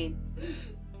again.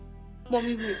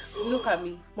 Mommy, wait. Look at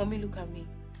me. Mommy, look at me.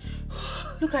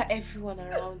 Look at everyone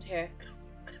around here.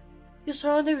 You're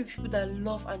surrounded with people that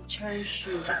love and cherish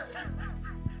you.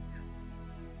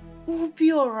 We'll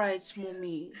be alright,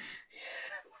 Mommy.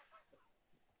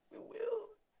 We will.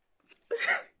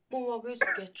 Mom, we're going to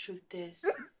get through this.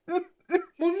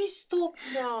 Mommy, stop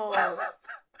now.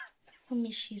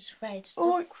 Mommy, she's right.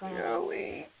 Stop crying. You're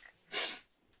awake.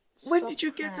 When did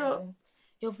you get up?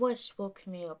 Your voice woke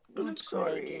me up. I'm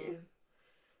sorry.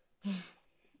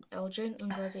 I'll join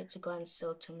Ngozi to go and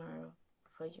sell tomorrow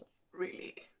for you.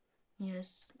 Really?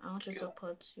 Yes, I want to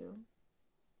support you.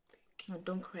 No,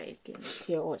 don't cry again.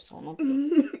 Your voice will not be.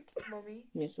 Mommy?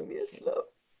 Yes, love.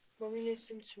 Mommy,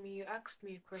 listen to me. You asked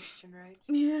me a question, right?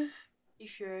 Yeah.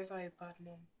 If you're ever a bad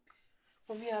mom.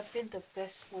 Mommy, I've been the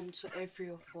best mom to every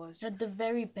of us. You're the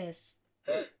very best.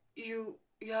 You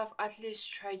have at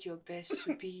least tried your best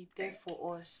to be there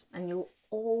for us. And you'll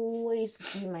always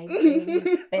be my very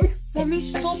best. Mommy,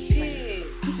 stop it.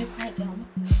 Please, you quiet down.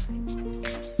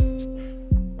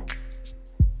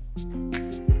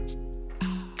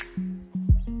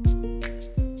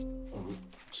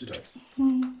 Sweetheart.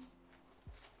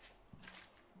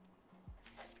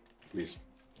 Please,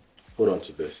 hold on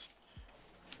to this.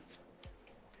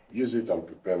 Use it and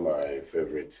prepare my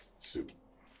favorite soup.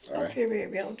 All right? Okay,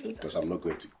 baby, I'll do that. Because I'm not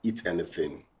going to eat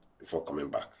anything before coming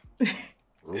back.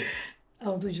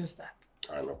 I'll do just that.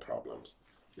 Alright, no problems.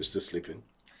 You're still sleeping?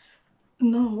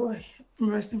 No, I'm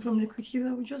resting from the quickie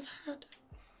that we just had.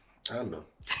 I know.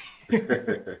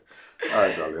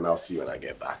 Alright, darling, I'll see you when I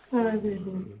get back. Alright,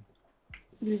 baby.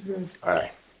 Be good.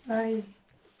 Alright. Bye.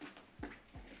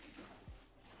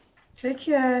 Take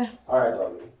care. Alright,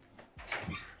 darling.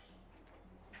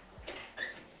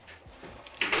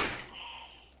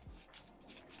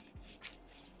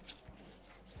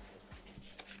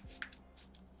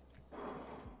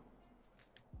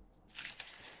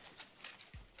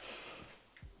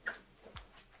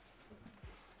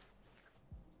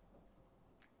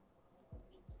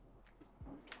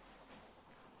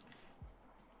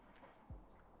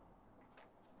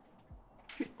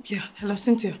 Yeah, hello,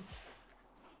 Cynthia.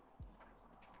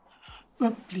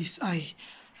 Well, please, I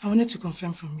wanted to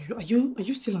confirm from you. Are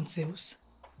you still on sales?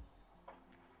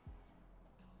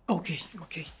 Okay.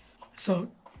 So,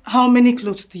 how many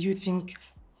clothes do you think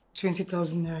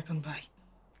 20,000 naira can buy?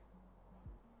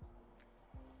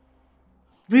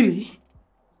 Really?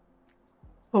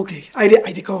 Okay, I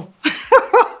did call.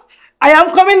 I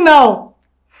am coming now.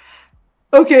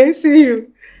 Okay, see you.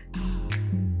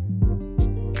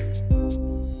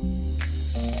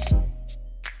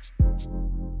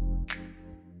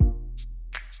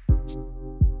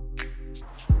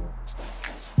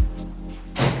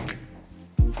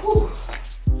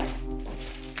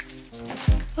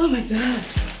 Oh my God.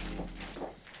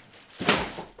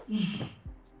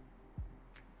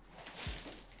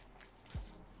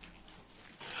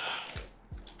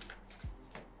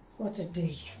 What a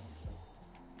day.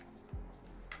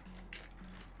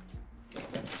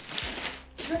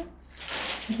 I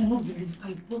cannot believe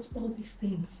I bought all these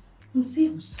things on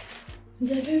sales.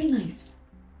 They're very nice.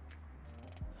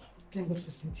 Thank God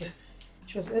for Cynthia.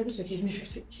 She was able to give me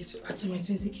 50k to add to my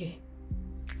 20k.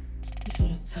 If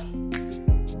not, I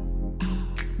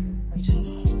don't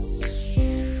know.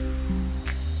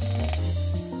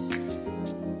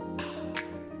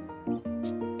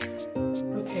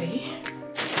 Okay.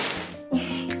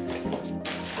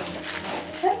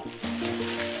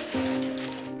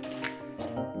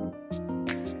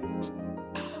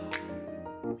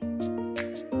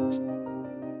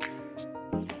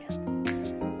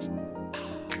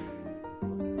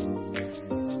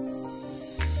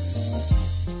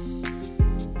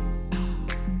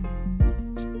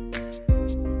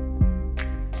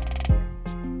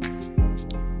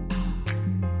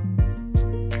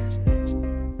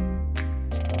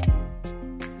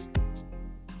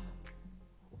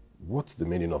 What's the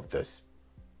meaning of this?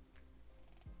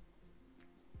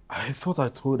 I thought I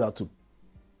told her to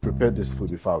prepare this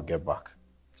food before I get back.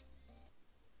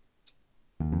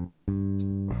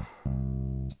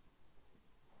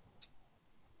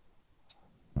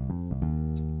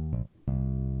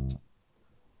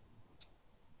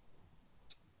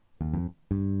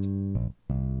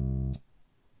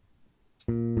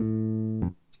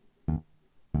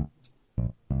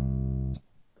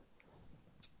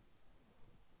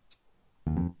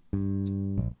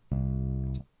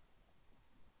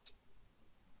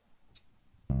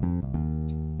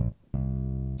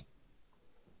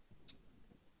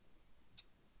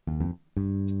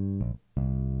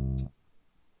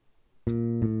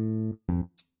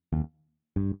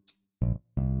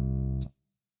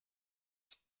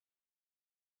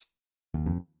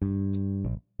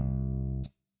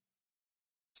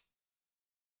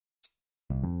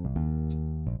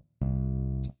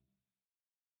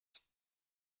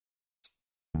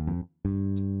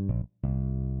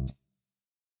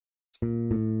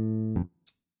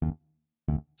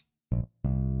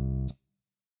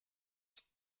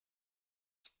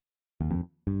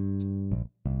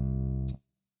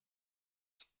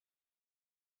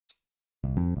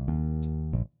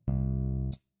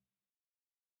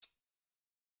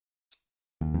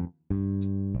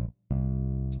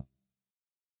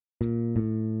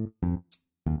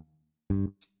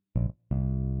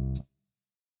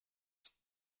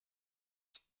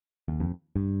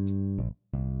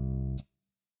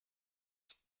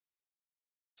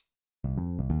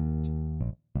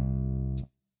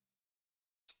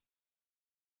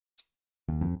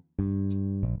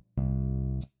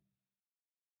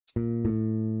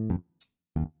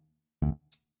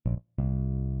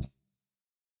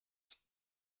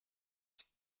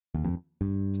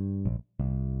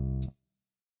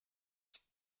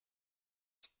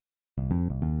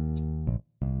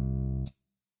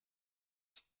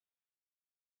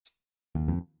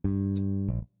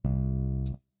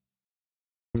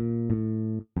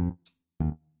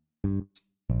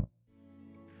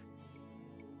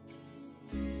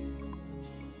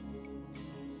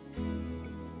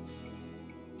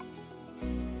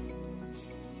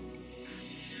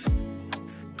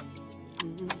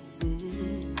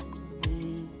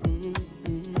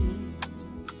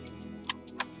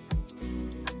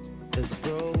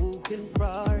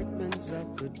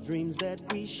 the dreams that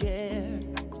we share.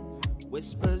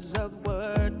 Whispers of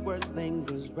words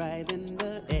lingers right in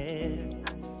the air.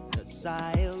 The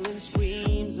silent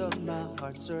screams of my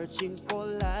heart searching for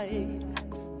light.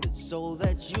 The soul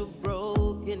that you've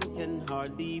broken can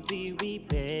hardly be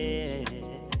repaired.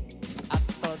 I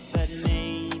thought that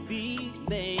maybe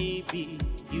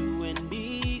you and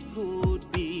me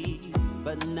could be,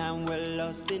 but now we're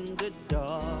lost in the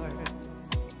dark.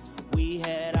 We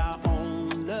had our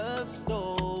own love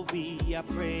story. I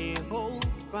pray hope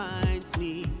finds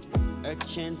me, a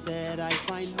chance that I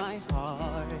find my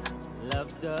heart.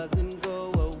 Love doesn't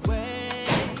go away.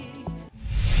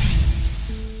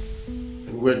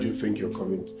 And where do you think you're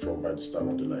coming from by this time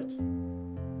of the night?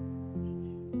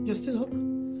 You're still up?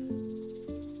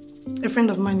 A friend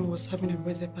of mine was having a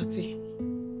birthday party.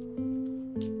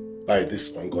 By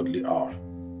this ungodly hour?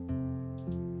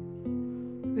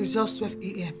 It's just 12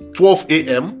 a.m. 12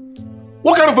 a.m.?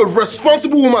 What kind of a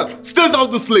responsible woman stays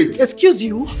out this late? Excuse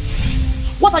you?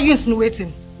 What are you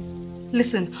insinuating?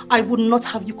 Listen, I would not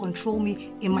have you control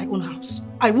me in my own house.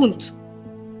 I won't.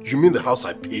 You mean the house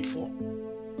I paid for?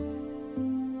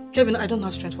 Kevin, I don't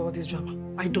have strength for all this drama.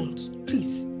 I don't.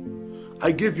 Please.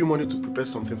 I gave you money to prepare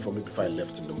something for me before I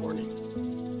left in the morning.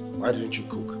 Why didn't you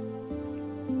cook?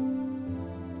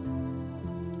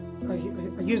 I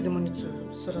used the money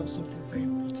to sort out something very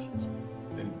important.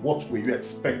 And what were you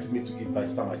expecting me to eat by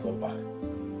the time I got back? I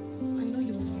know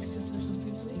you will fix yourself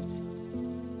something to eat.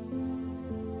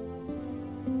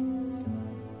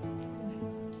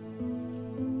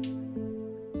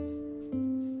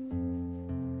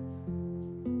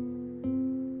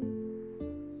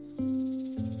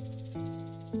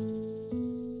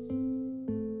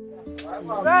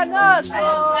 Granite!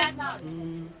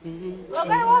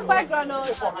 Okay, one buy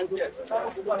granite.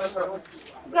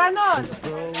 Granite!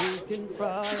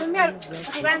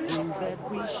 Dreams that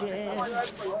we share.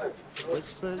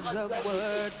 Whispers of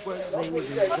words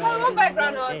lingering right in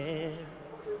the air.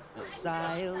 The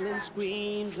silent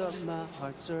screams of my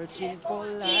heart searching for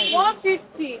light.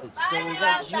 150. The soul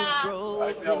that you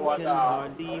broken can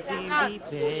hardly be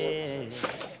repaired.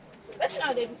 What's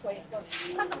now they do for you?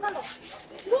 Stand up.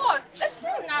 What? Let's see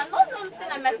now. No,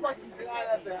 I'm responsible.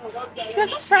 You're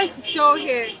just trying to show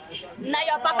here. Now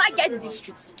your papa get the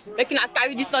streets. Making I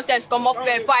carry this nonsense come up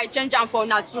here before I change am for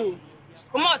una too.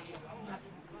 Come out.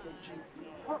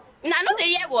 Now no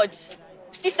dey hear word.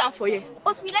 Still stand for you.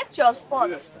 But we left your spot.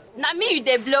 Now me you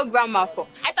dey blow grammar for.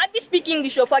 I sabi speak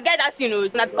English, so forget that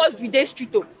na because we dey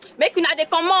street o. Make una dey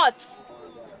come out.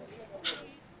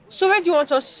 So where do you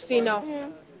want us to stay now?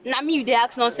 Now me you dey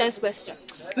ask nonsense question.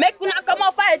 Make una come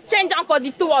up for change am for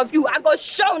the two of you. I go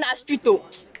show una street o.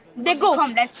 They go.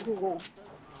 Come, let's go. What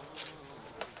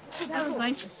are we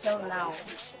going to sell now?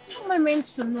 How am I meant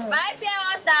to know? Buy pure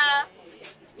water.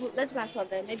 Let's go and sell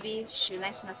them. Maybe she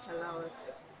might not allow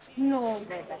us. No.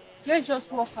 Let's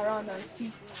just walk around and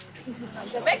see.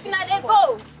 Make una dey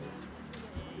go.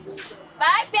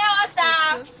 Buy pure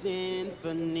water. It's a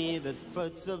symphony that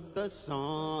puts up the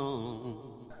song.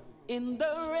 In the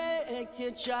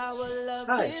wreckage, our love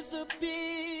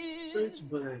disappears. Sorry to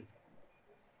bother you.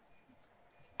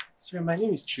 Sorry, my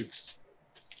name is Chooks.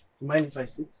 You mind if I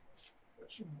sit?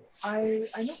 I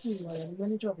know who you are. I'm the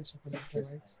manager of the supermarket,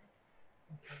 right?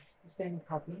 Okay. Is there any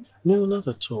problem? No, not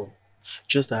at all.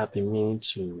 Just that I've been meaning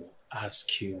to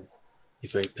ask you a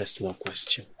very personal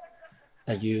question.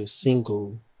 Are you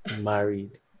single,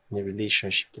 married, in a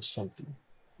relationship or something?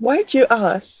 Why'd you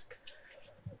ask?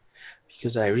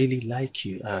 Because I really like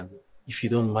you, and if you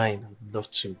don't mind, I'd love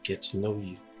to get to know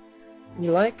you.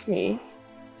 You like me?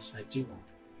 Yes, I do.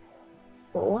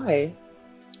 But why?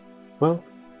 Well,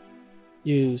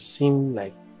 you seem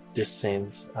like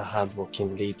decent, a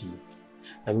hardworking lady.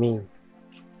 I mean,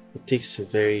 it takes a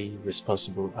very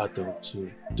responsible adult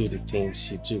to do the things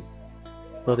you do.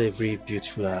 Not every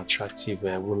beautiful and attractive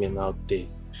woman out there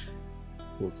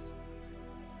would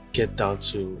get down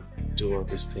to do all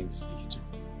these things that you do.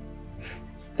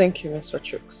 Thank you, Mr.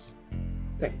 Chooks.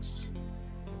 Thanks.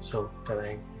 So, can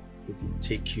I maybe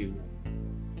take you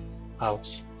out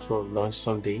for lunch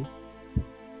someday?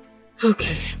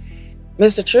 Okay.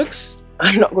 Mr. Chooks,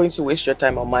 I'm not going to waste your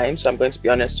time or mine, so I'm going to be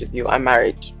honest with you. I'm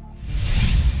married.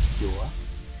 You are?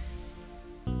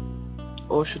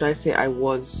 Or should I say I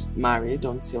was married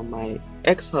until my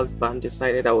ex-husband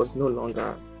decided I was no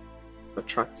longer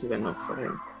attractive enough for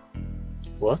him.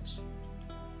 What?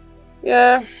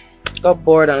 Yeah, got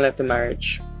bored and left the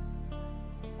marriage.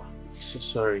 So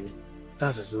sorry.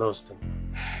 That's his loss then.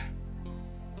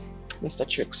 Mr.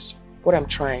 Chooks, what I'm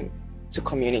trying to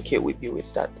communicate with you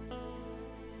is that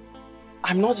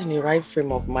I'm not in the right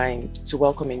frame of mind to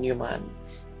welcome a new man.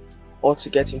 or to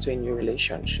get into a new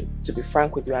relationship. To be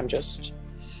frank with you, I'm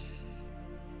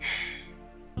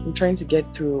trying to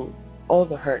get through all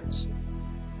the hurt,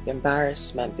 the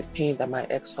embarrassment, the pain that my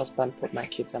ex-husband put my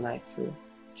kids and I through.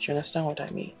 Do you understand what I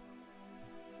mean?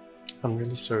 I'm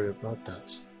really sorry about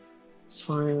that. It's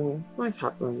fine. Life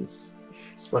happens.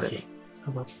 It's whatever. Okay.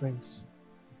 How about friends?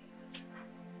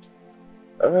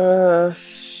 Fine.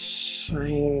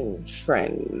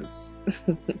 Friends.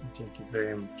 Thank you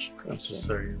very much. I'm so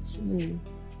sorry.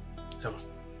 Come on.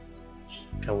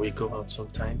 Can we go out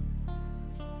sometime?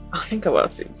 I'll think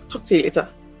about it. Talk to you later.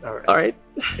 Alright. Alright.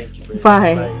 Thank you very much.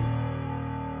 Bye.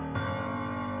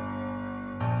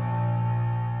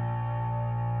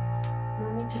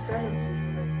 Mommy, keep going on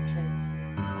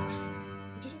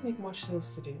You didn't make much sales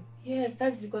today. Yes,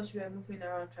 that's because we are moving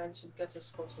around trying to get a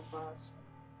spot of ours.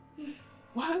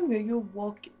 Why were you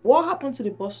walking? What happened to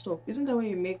the bus stop? Isn't that where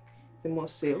you make the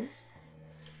most sales?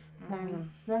 Mommy,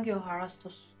 one girl harassed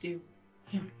us today.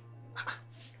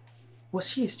 Was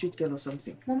she a street girl or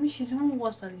something? Mommy, she's even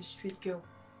worse than a street girl.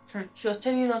 She was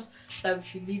telling us that we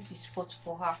should leave the spot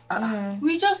for her.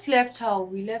 We just left her.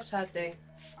 We left her there.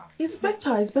 It's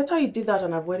better you did that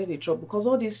and avoided the trouble, because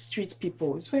all these street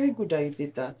people, it's very good that you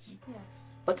did that.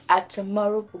 But our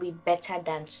tomorrow will be better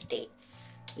than today.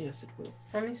 Yes, it will.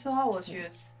 Mommy, so how was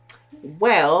yours?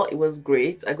 Well, it was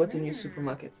great. I got a new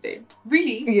supermarket today.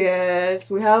 Really?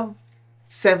 Yes, we have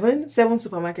seven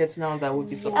supermarkets now that will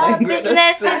be supplying. Our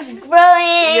business is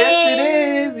growing. Yes, it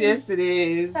is. Yes, it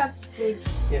is. That's good.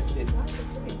 Yes, it is.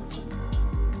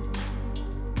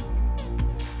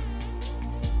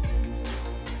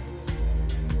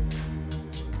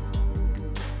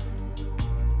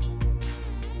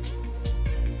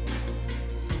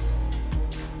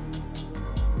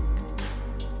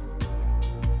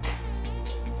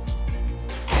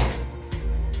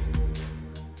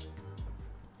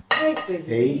 Hey,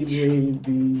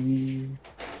 baby.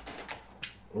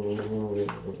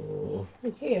 Oh.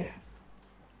 He's here.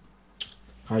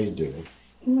 How you doing?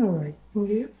 I'm alright. And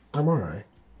you? I'm alright.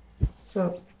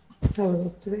 So, how was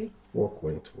it today? Work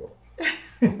went well.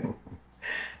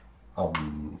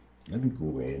 Let me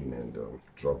go in and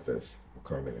drop this. We'll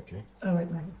come in, okay? Alright,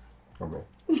 man. Come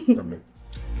in. Come in.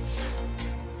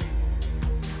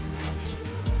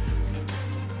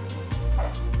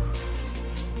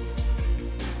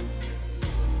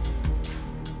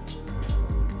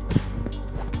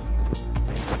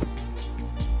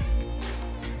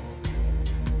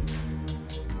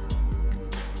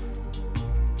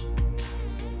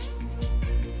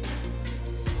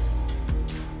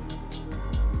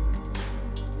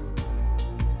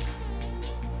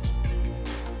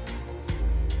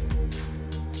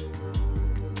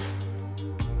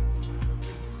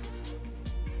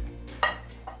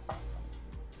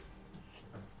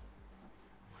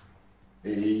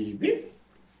 Baby?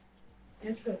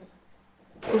 Yes, sir.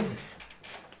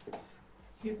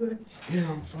 You good?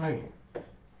 Yeah, I'm fine.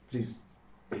 Please,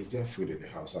 is there food in the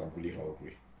house? I'm really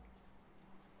hungry.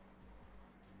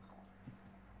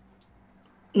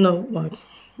 No, but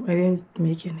I didn't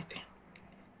make anything.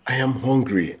 I am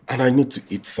hungry and I need to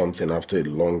eat something after a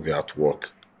long day at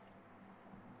work.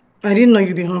 I didn't know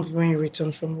you'd be hungry when you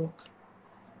returned from work.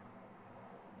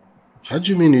 How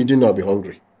do you mean you did not be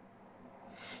hungry?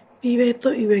 Baby, I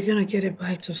thought you were gonna get a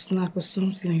bite of snack or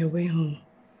something on your way home.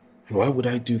 And why would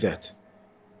I do that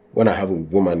when I have a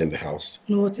woman in the house?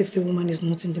 No, what if the woman is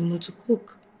not in the mood to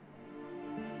cook?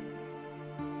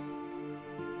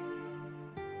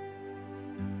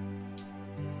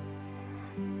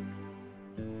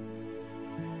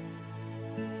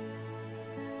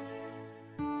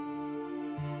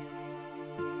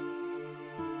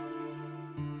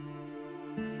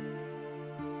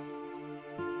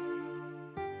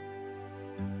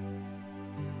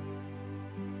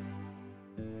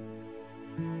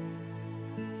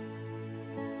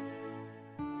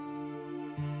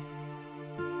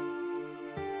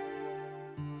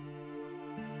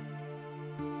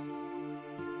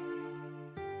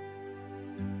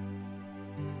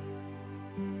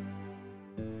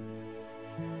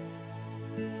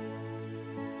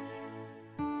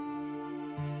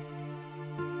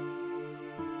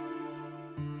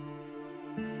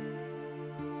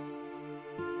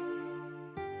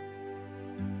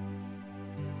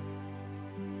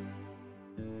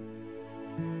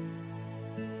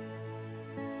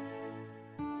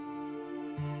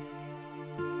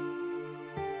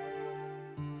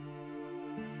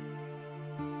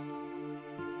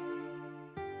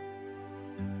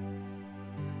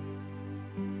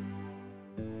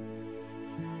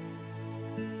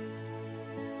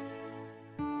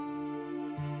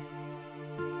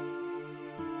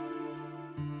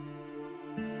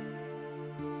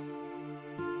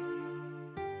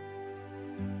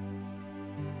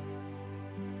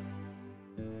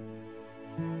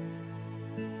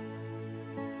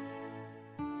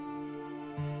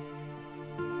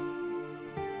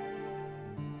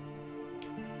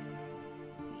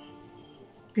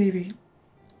 Baby,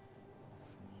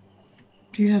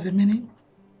 do you have a minute?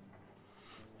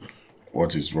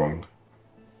 What is wrong?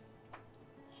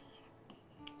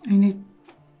 I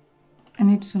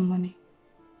need some money.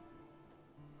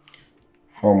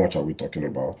 How much are we talking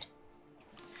about?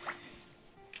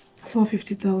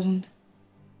 450,000.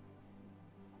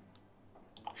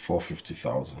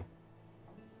 450,000.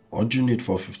 What do you need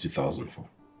 450,000 for?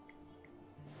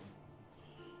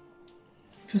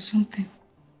 For something.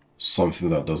 Something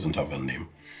that doesn't have a name.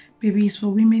 Baby, it's for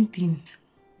women thing.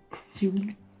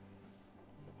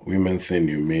 Women thing,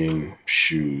 you mean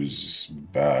shoes,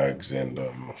 bags, and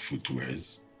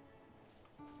footwears?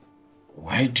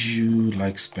 Why do you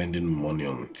like spending money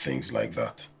on things like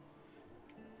that?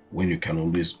 When you can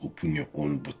always open your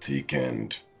own boutique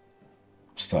and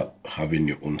start having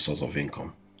your own source of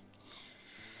income.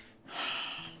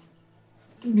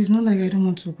 It's not like I don't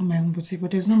want to open my own boutique,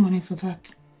 but there's no money for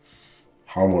that.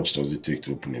 How much does it take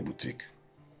to open a boutique?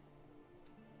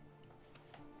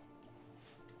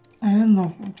 I don't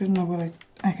know, but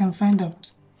I can find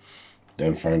out.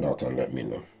 Then find out and let me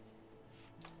know.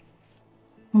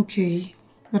 Okay,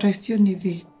 but I still need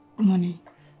the money.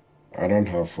 I don't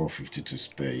have 450 to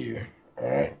spare you,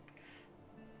 alright?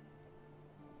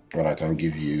 But I can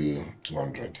give you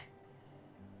 200.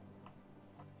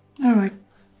 Alright.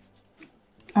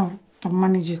 I'll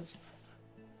manage it.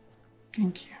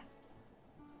 Thank you.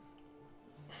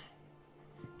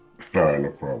 Alright,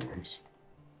 no problems.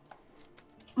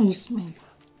 You smile.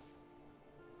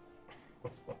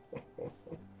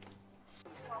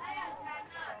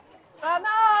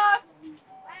 Granat!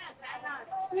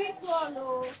 Sweet one,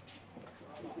 oh.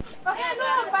 Okay, no,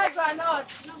 buy granat.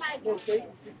 No, buy granat.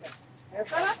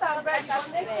 Granat and bread, that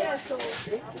makes sense,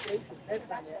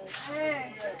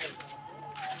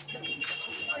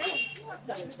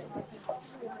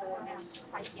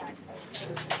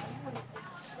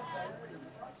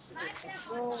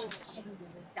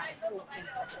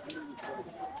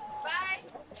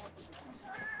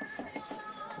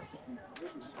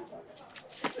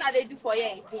 What they do for you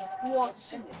again?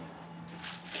 What?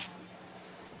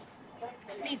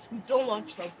 Please, we don't want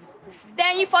trouble.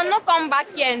 Then if I not come back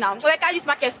here now, so I can this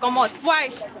market come out. Why?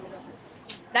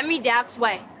 That means they ask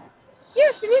why.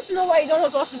 Yes, we need to know why you don't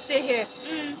want us to stay here.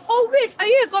 Oh wait, are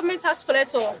you a government tax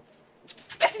collector?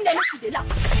 Betting them make you laugh.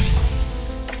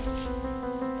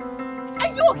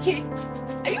 Are you okay?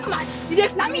 Are you mad? You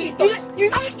don't know me. You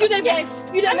don't make.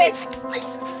 You don't make.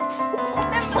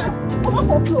 Come on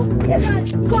for floor. Yes, man.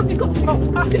 Go because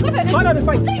of the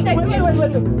fight. Wait.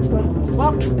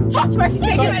 Touch my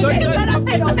skin.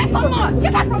 Come on.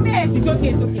 Get out from here. It's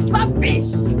okay. Bad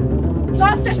bitch.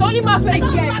 Nonsense. Only mouth when I get.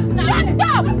 Shut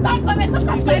up.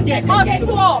 It's okay.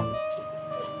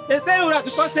 They say we have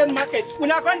to constant market. We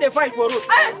not going to fight for us.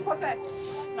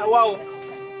 Wow.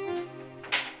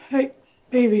 Hey,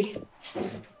 baby.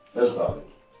 Yes, darling.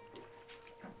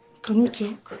 Can we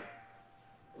talk?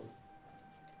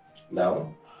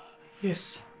 Now?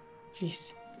 Yes,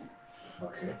 please.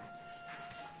 Okay.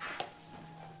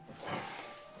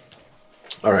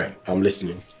 Alright, I'm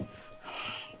listening.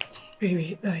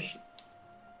 Baby, I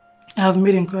have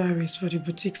made inquiries for the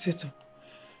boutique setup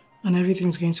and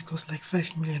everything's going to cost like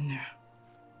 5 million naira.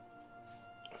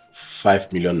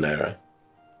 5 million naira?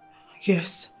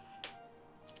 Yes.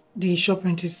 The shop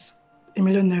rent is 1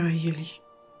 million naira yearly.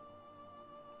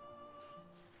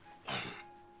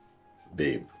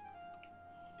 Babe,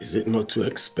 is it not too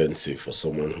expensive for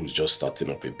someone who's just starting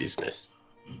up a business?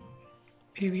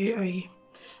 Baby, I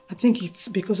think it's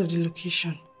because of the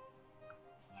location.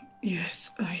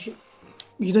 Yes,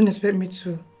 you don't expect me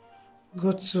to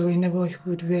go to a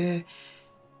neighborhood where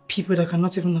people that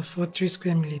cannot even afford 3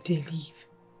 square meals a day live.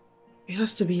 It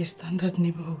has to be a standard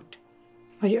neighborhood.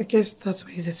 I guess that's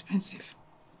why it's expensive.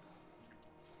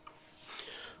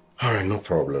 Alright, no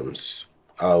problems.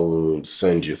 I will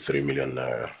send you 3 million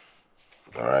naira.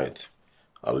 Alright?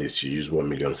 At least you use 1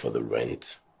 million for the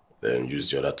rent, then use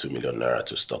the other 2 million naira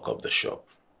to stock up the shop.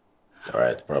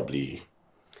 Alright, probably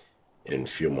in a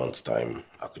few months' time,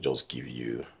 I could just give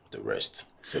you the rest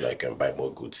so that I can buy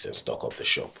more goods and stock up the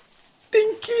shop.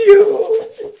 Thank you.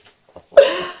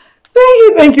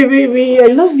 Thank you, baby.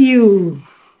 I love you.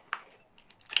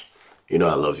 You know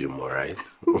I love you more, right?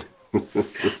 I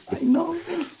know.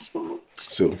 Thank you so much.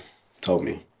 So, tell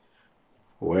me,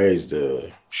 where is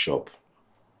the shop?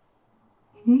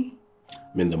 I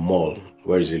mean the mall.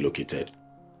 Where is it located?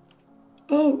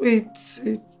 Oh, it's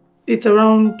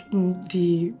around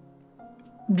the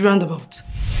roundabout.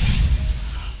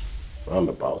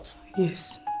 Roundabout?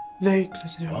 Yes, very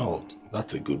close to the roundabout. Wow,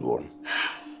 that's a good one.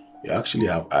 You actually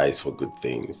have eyes for good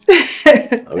things.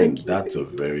 I mean, that's a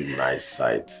very nice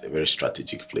site, a very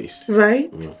strategic place.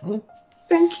 Right? Mm-hmm.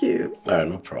 Thank you. All right,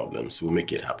 no problems. We'll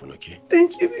make it happen, okay?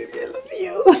 Thank you, baby. I love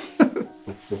you.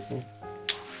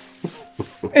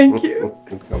 Thank you.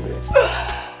 Come here.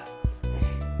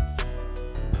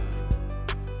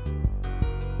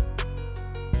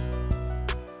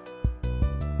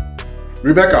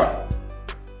 Rebecca!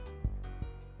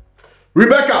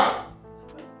 Rebecca!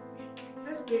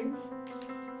 Yes, babe.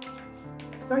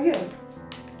 Go here.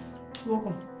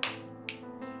 Welcome.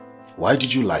 Why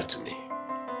did you lie to me?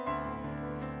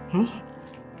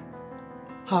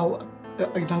 How?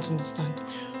 I don't understand.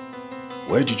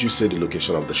 Where did you say the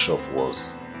location of the shop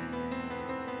was?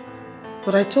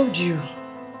 But I told you.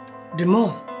 The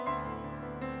mall.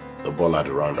 The ball at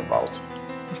the roundabout.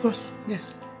 Of course,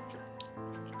 yes.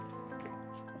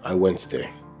 I went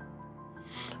there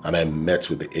and I met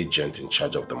with the agent in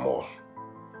charge of the mall,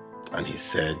 and he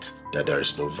said that there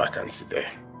is no vacancy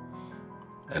there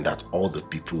and that all the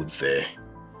people there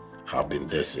have been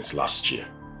there since last year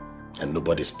and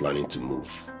nobody's planning to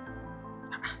move.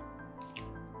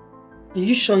 Are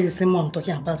you sure it's the same one I'm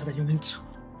talking about that you went to?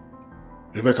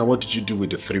 Rebecca, what did you do with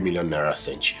the 3 million naira I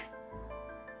sent you?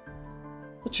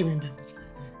 What do you mean by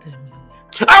 3 million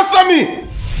naira? Answer me!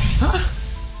 Huh?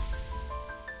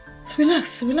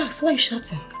 Relax, relax. Why are you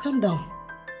shouting? Calm down.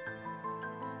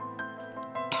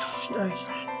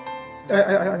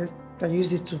 I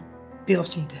used it to pay off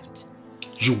some debt.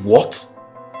 You what?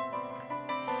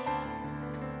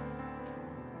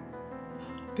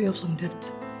 Pay off some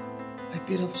debt. I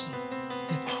paid off some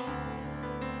debt.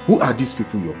 Who are these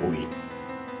people you're owing?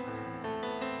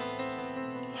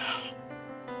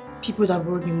 People that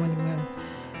borrowed me money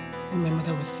when my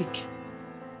mother was sick.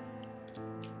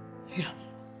 Yeah.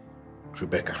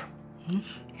 Rebecca,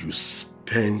 you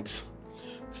spent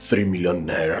 3 million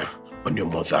naira on your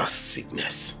mother's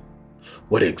sickness.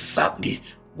 What exactly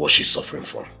was she suffering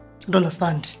from? I don't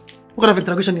understand. What kind of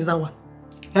interrogation is that one?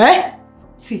 Eh?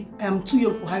 See, I am too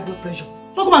young for high blood pressure.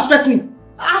 Don't come and stress me.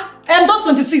 I am just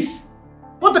 26.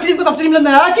 What the kill because of 3 million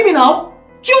naira? Kill me now.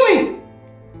 Kill me.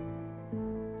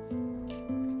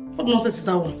 What nonsense is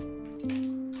that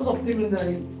one? Because of 3 million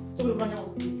naira.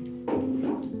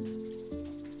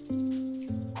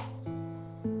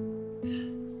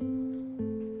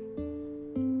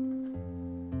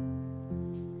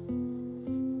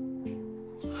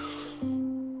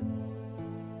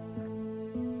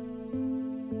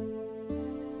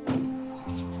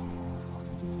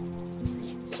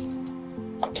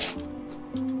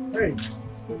 Hey,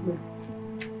 excuse me.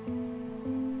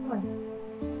 Hi.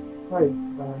 Hi.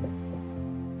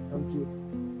 Thank you.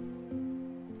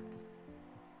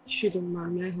 Shouldn't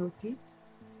mind, may I help you?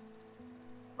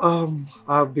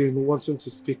 I've been wanting to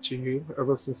speak to you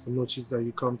ever since I noticed that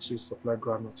you come to supply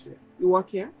groundnut here. You work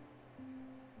here?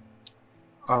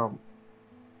 Not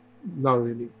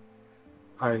really.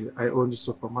 I own the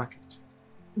supermarket.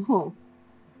 Oh,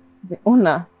 the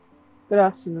owner. Good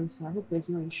afternoon, sir. I hope there's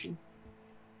no issue.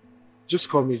 Just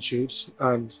call me Jude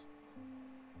and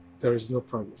there is no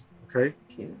problem, okay?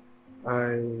 Okay.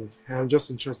 I am just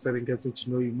interested in getting to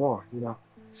know you more, you know.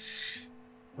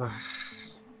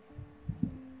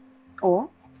 Or?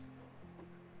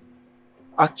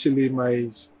 Actually,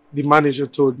 the manager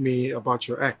told me about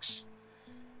your ex.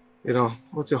 You know,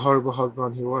 what a horrible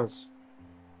husband he was.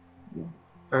 Yeah.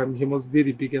 And he must be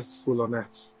the biggest fool on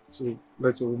earth to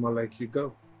let a woman like you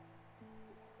go.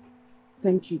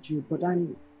 Thank you, Jude, but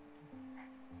I'm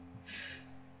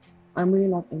really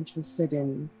not interested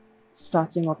in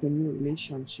starting up a new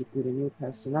relationship with a new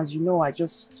person. As you know, I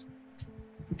just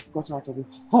got out of a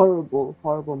horrible,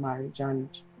 horrible marriage, and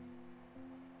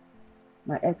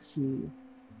my ex, he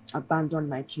abandoned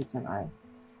my kids and I.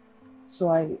 So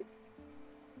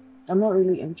I'm not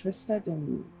really interested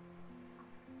in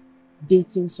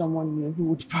dating someone new who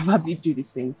would probably do the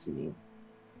same to me.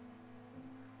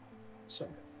 So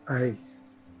I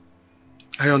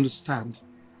understand.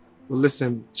 But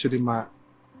listen, Chidima,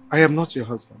 I am not your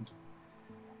husband.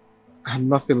 I'm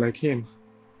nothing like him.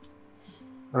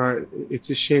 Alright, it's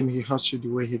a shame he hurt you the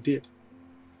way he did.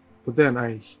 But then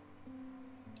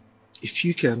if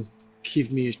you can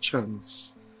give me a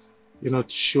chance, you know,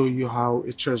 to show you how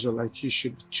a treasure like you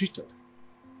should be treated,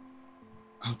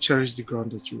 I'll cherish the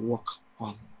ground that you walk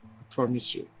on. I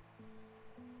promise you.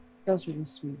 That's really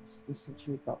sweet, Mr.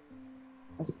 Jude, but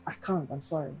I can't, I'm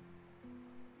sorry.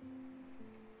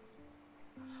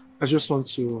 I just want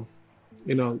to,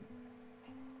 you know,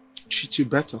 treat you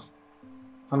better.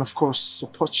 And of course,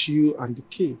 support you and the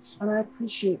kids. And I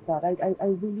appreciate that. I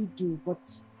really do,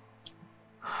 but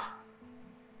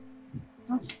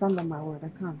can't stand on my word. I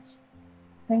can't.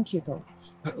 Thank you, though.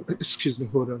 Excuse me,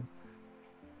 hold on.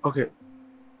 Okay,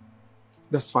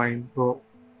 that's fine, but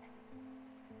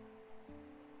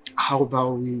how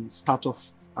about we start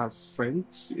off as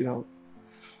friends, you know?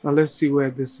 Now let's see where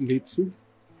this leads to.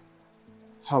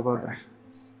 How about that?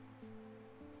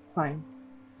 Fine.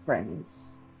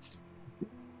 Friends.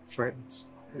 Friends.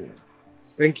 Yeah.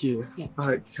 Thank you. Yeah. All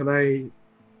right, can I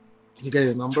get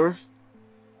your number?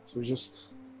 So we just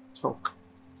talk.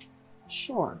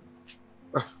 Sure.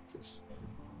 Please.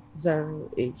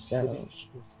 080.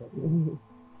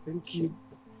 Thank you.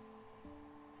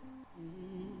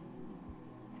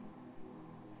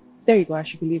 There you go. I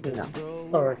should be leaving now.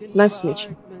 All right. Nice to meet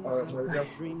you. All right,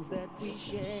 Dreams that we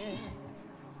share.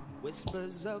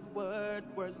 Whispers of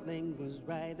words lingers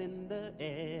right in the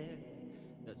air.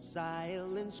 The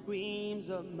silent screams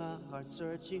of my heart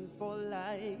searching for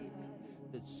light.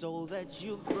 The soul that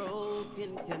you've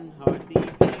broken can hardly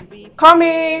be repaired.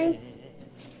 Coming!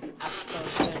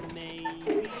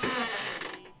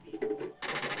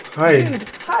 Hi. Dude,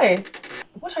 hi.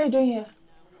 What are you doing here?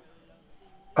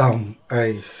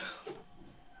 I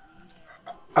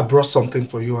brought something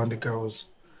for you and the girls.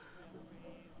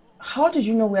 How did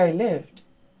you know where I lived?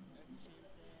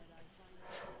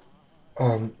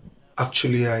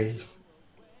 Actually,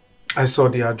 I saw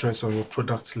the address on your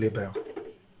product's label.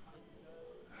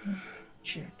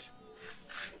 Jude,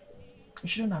 you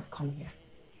shouldn't have come here.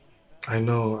 I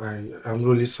know, I'm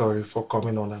really sorry for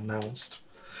coming unannounced.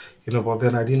 You know, but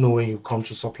then I didn't know when you come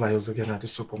to supply us again at the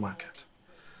supermarket.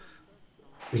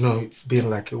 You know, it's been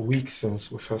like a week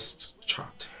since we first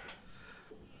chat.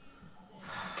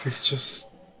 Please just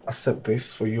accept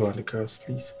this for you and the girls,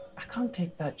 please. I can't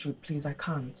take that, Jude, please, I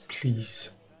can't. Please,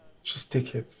 just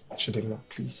take it, Chidinma,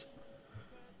 please.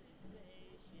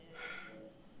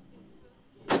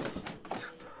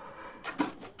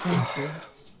 Thank you.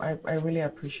 I really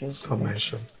appreciate it. Don't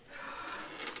mention.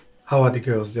 How are the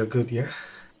girls? They're good, yeah?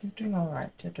 They're doing all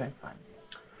right. They're doing fine.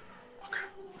 Okay.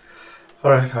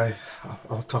 All right,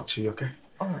 I'll talk to you, okay?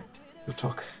 All right. We'll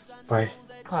talk. Bye.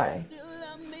 Bye.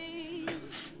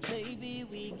 Maybe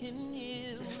we can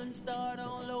heal and start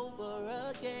all over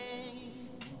again.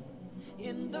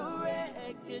 In the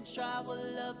wreckage, our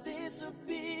love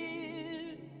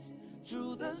disappears.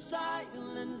 Through the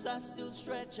silence, I still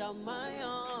stretch out my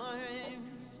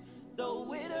arms.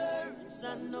 Though it hurts,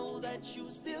 I know that you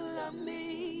still love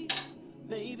me.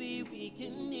 Maybe we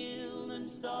can heal and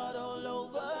start all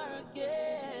over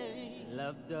again.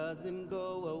 Love doesn't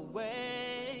go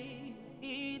away,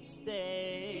 it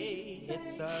stays.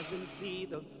 It doesn't see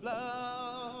the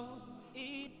flaws,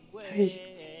 it waits.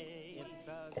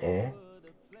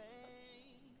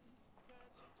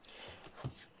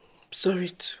 Sorry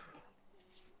to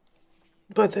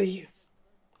bother you.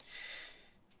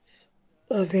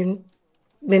 I've been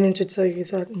meaning to tell you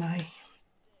that my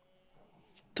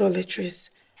toiletries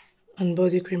and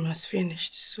body cream has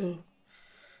finished, so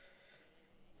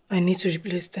I need to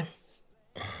replace them.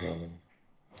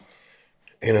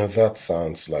 You know, that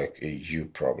sounds like a you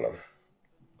problem.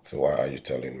 So why are you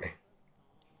telling me?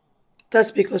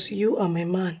 That's because you are my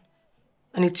man,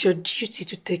 and it's your duty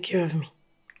to take care of me.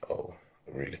 Oh,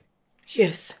 really?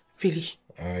 Yes, really.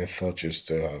 I thought you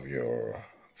still have your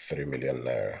 3 million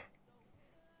naira.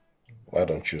 Why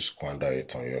don't you squander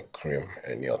it on your cream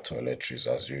and your toiletries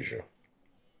as usual?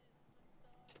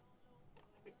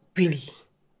 Really?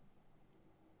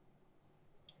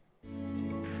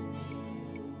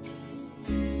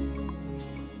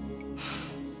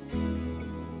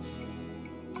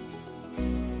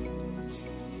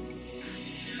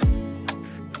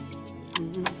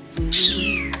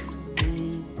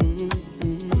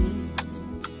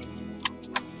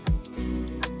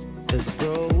 There's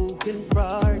broken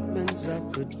fragments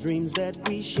of the dreams that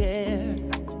we share.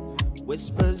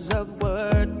 Whispers of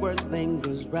words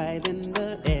lingers right in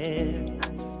the air.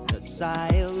 The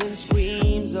silent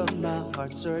screams of my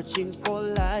heart searching for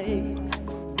light.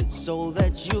 The soul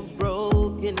that you've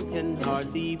broken can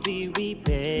hardly be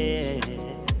repaired.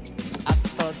 I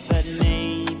thought that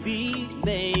maybe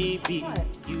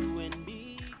you and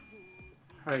me.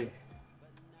 Hi.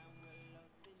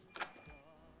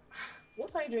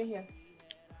 What are you doing here?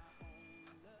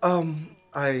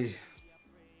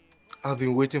 I've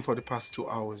been waiting for the past 2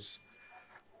 hours.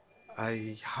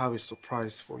 I have a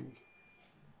surprise for you.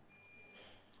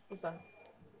 What's that?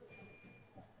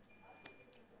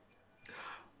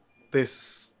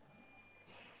 This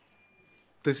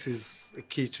is a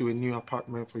key to a new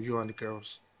apartment for you and the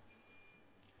girls.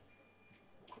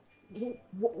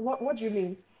 What do you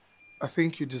mean? I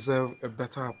think you deserve a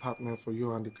better apartment for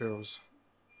you and the girls.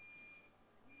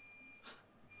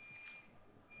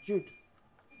 Jude,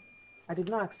 I did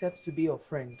not accept to be your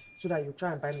friend so that you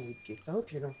try and buy me with gifts. I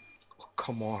hope you know. Oh,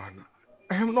 come on.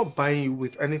 I am not buying you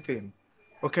with anything,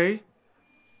 okay?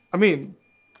 I mean,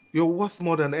 you're worth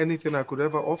more than anything I could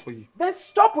ever offer you. Then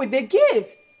stop with the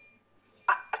gifts.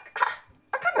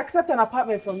 I can't accept an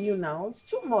apartment from you now. It's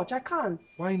too much. I can't.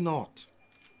 Why not?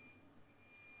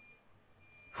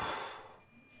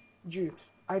 Jude,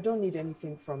 I don't need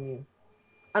anything from you.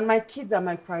 And my kids are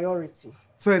my priority.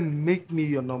 Then make me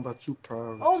your number 2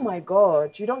 priority. Oh my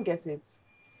God, you don't get it.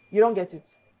 You don't get it.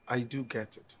 I do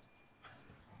get it.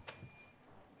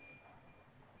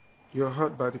 You're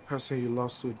hurt by the person you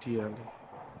love so dearly.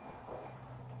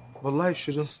 But life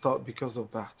shouldn't stop because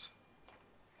of that.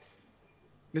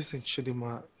 Listen,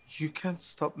 Chidima, you can't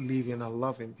stop living and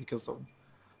loving because of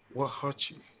what hurt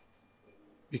you.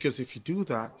 Because if you do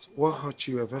that, what hurt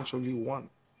you eventually won.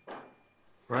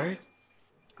 Right?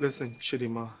 Listen,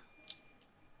 Chidima,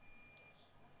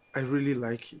 I really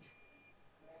like you.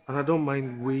 And I don't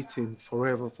mind waiting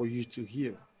forever for you to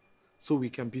heal so we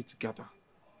can be together.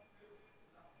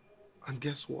 And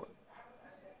guess what?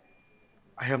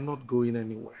 I am not going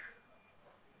anywhere.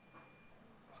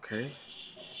 Okay?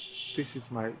 This is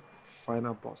my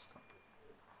final bus stop.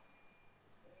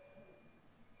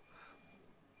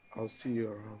 I'll see you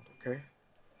around, okay?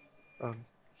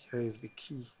 Here is the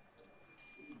key.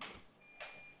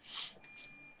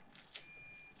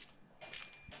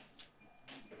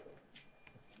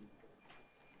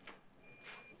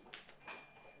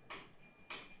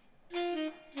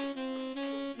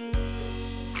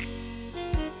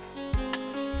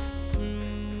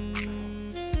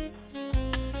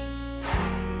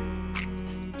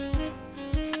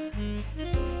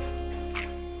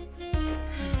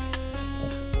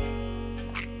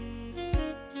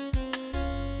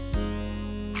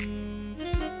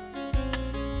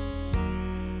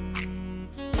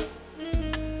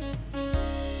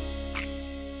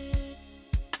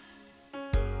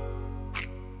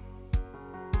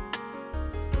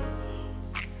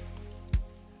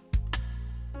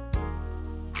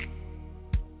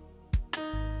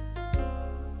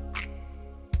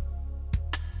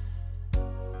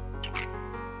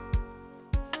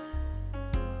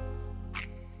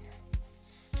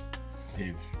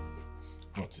 Babe,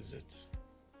 what is it?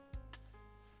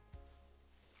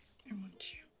 I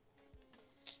want you.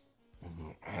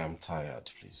 I am tired,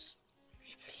 please.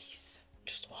 Please,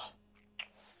 just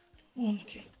one.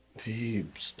 Okay.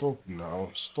 Babe, stop now.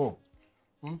 Stop.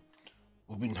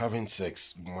 We've been having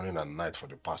sex morning and night for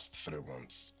the past 3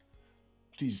 months.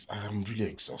 Please, I am really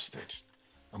exhausted.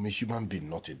 I'm a human being,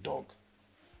 not a dog.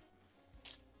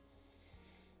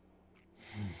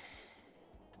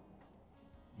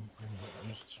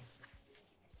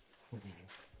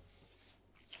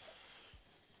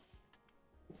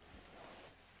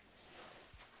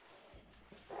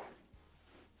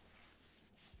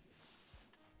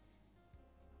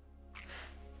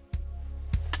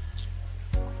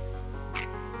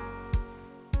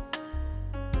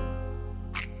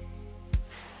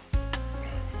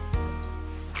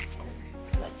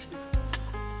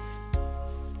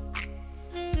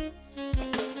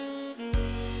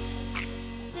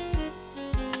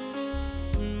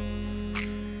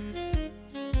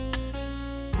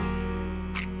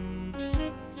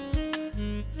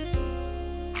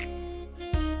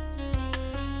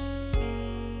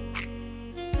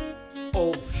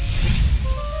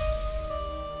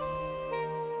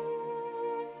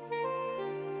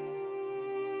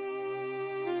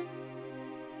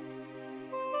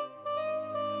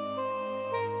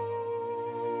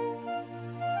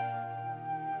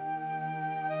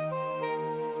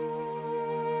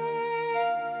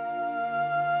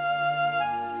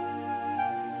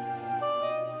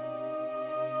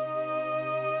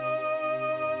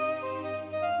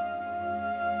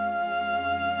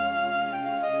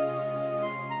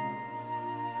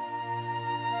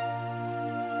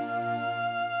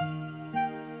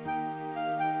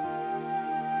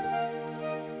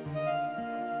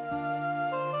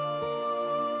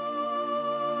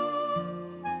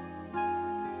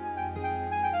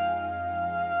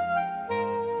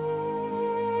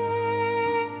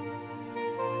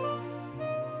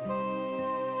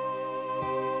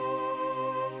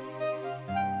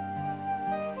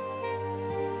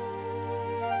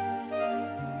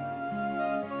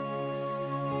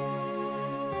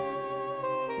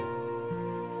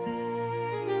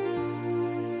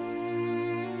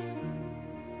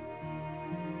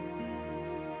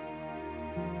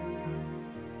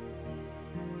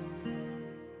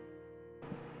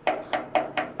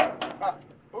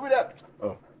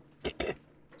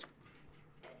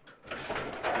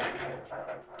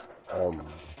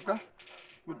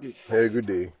 day. Hey, good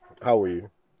day. How are you?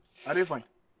 Are they fine?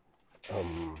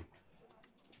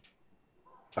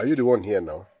 Are you the one here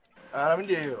now? I'm in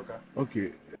there, okay.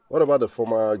 Okay. What about the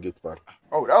former gate man?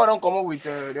 Oh, that one don't come up with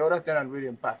the other tenant with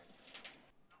him pack.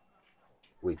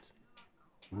 Wait.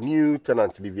 New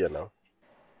tenant live here now?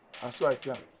 That's right,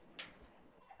 yeah.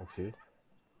 Okay.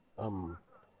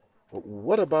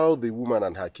 What about the woman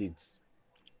and her kids?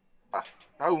 Ah,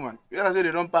 that woman. You ever say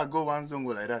they don't pack go one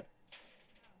zongo like that?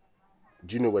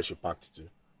 Do you know where she packed to?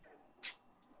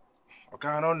 Okay,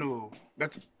 I don't know.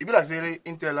 But if you like say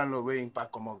Intel landlord where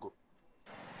impact come on go.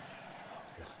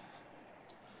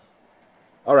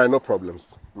 All right, no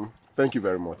problems. Thank you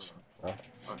very much.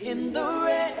 In the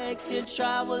wreckage,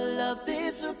 our love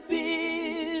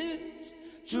disappears.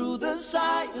 Through the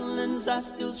silence, I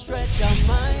still stretch out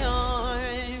my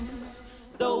arms.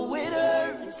 Though it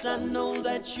hurts, I know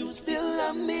that you still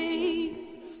love me.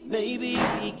 Maybe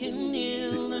we can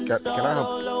kneel and start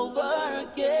all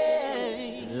over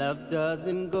again. Love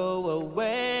doesn't go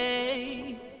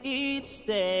away, it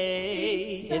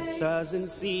stays. It doesn't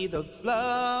see the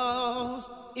flaws,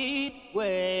 it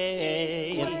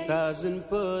waits. It doesn't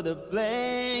put the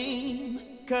blame,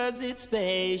 'cause it's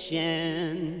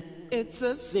patient. It's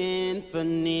a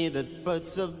symphony that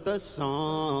puts up the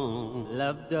song.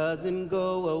 Love doesn't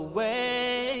go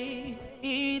away,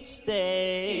 it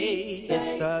stays.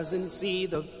 It doesn't see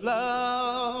the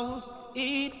flaws,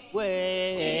 it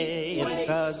waits. It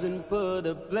doesn't put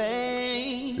the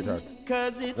blame,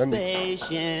 'cause it's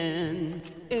patient.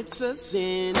 It's a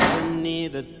symphony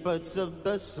that puts up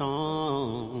the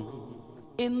song.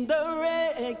 In the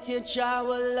wreckage,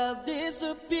 our love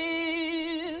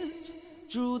disappears.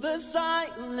 Through the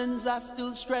silence, I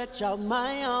still stretch out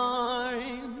my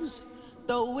arms.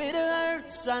 Though it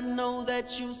hurts, I know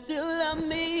that you still love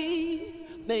me.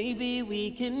 Maybe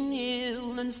we can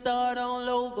kneel and start all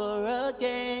over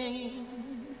again.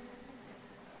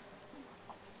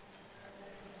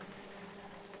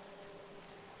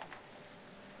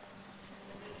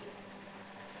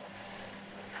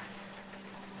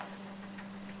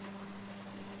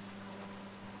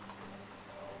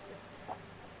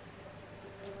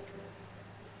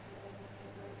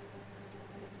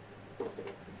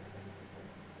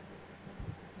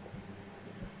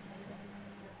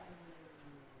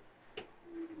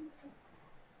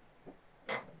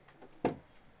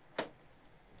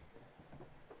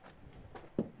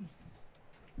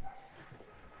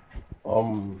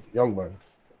 Young man,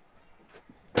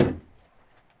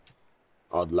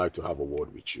 I'd like to have a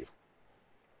word with you.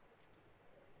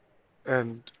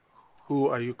 And who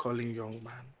are you calling young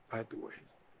man, by the way?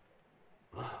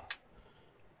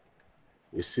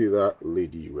 You see that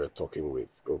lady you were talking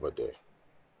with over there?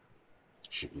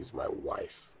 She is my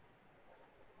wife.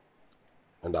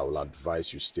 And I will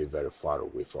advise you stay very far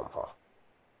away from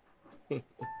her.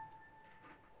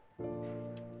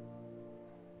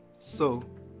 So,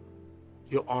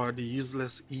 you are the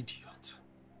useless idiot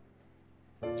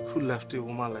who left a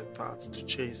woman like that to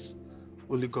chase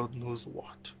only God knows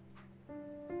what.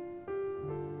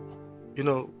 You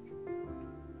know,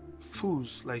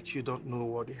 fools like you don't know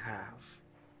what they have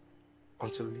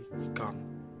until it's gone.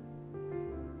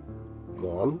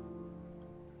 Gone?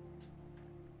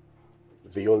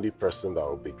 The only person that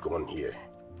will be gone here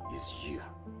is you.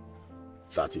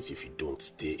 That is if you don't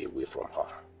stay away from her.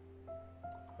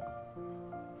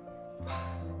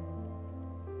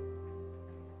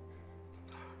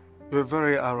 You're a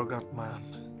very arrogant man.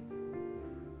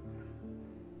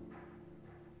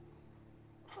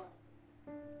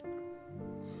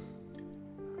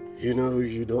 You know,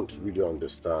 you don't really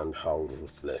understand how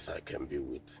ruthless I can be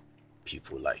with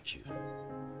people like you.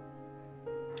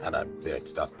 And I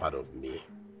bet that part of me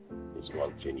is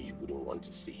one thing you wouldn't want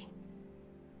to see.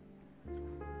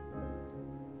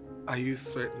 Are you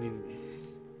threatening me?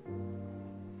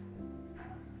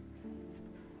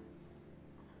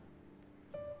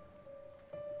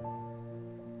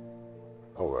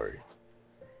 Don't worry.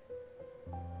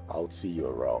 I'll see you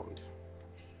around.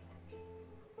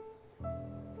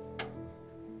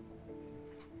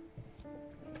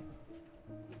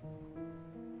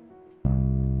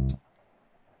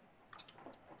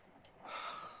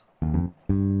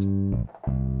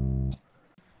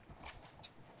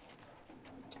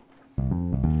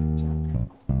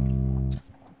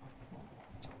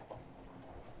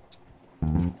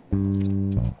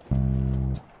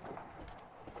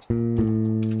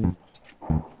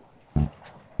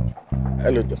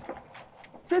 Hello there.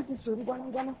 Face this way,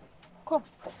 Gwana. Come.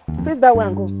 Face that way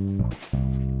and go.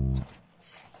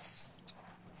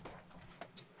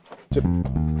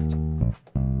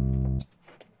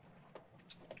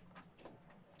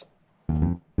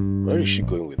 Where is she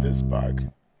going with this bag?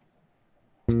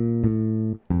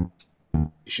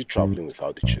 Is she traveling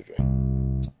without the children?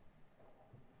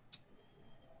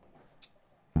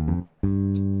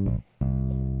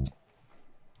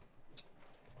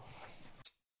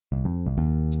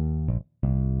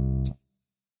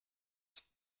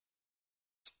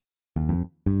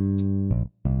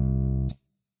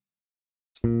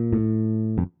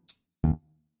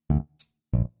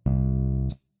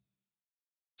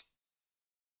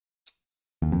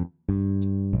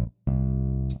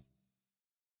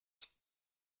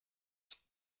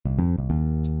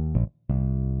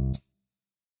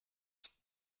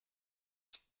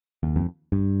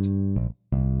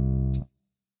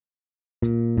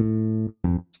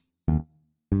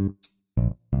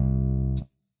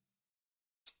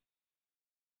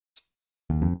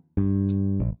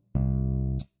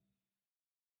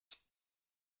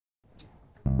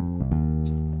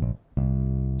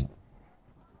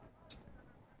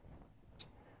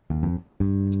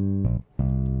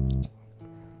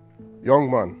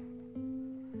 Young man,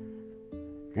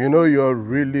 you know you're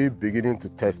really beginning to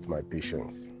test my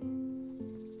patience.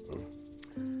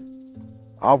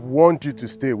 I've warned you to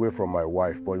stay away from my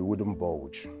wife, but you wouldn't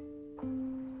budge.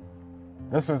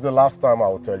 This is the last time I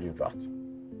will tell you that.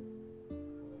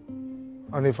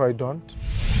 And if I don't?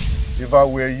 If I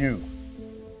were you,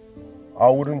 I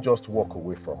wouldn't just walk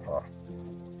away from her.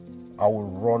 I will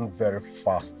run very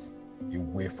fast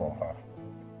away from her.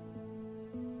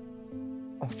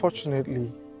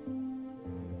 Unfortunately,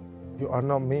 you are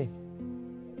not me,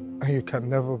 and you can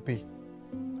never be.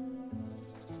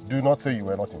 Do not say you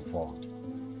were not informed.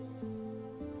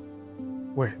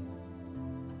 Wait.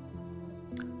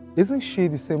 Isn't she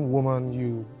the same woman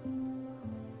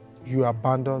you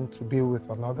abandoned to be with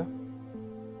another?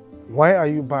 Why are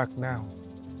you back now?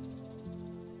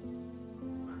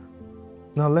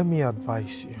 Now let me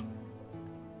advise you.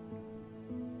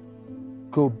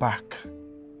 Go back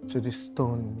to the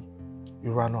stone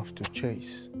you ran off to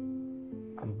chase,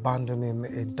 abandoning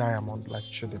a diamond like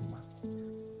Chidinma.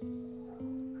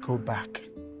 Go back.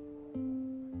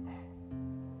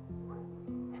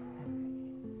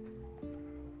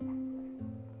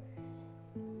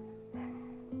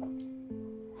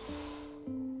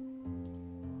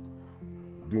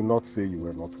 Do not say you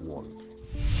were not warned.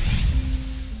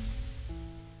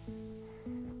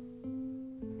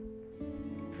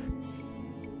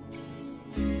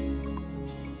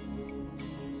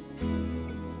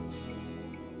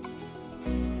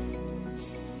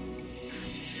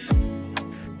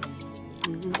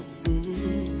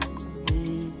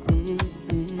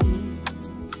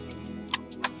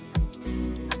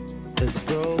 There's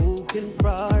broken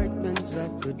fragments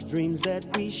of the dreams that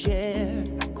we share.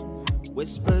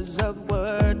 Whispers of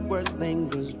words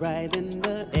lingers right in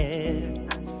the air.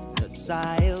 The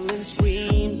silent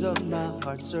screams of my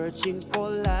heart searching for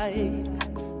light.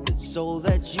 The soul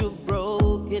that you've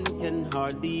broken can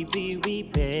hardly be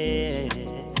repaired.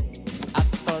 I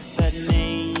thought that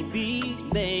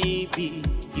maybe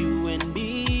you and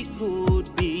me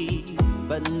could be,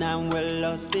 but now we're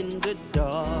lost in the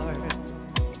dark.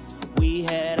 We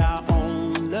had our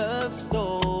own love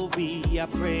story. I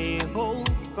pray hope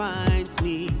finds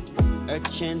me a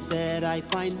chance that I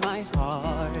find my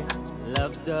heart.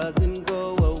 Love doesn't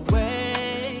go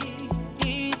away,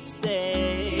 it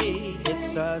stays.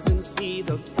 It doesn't see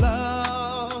the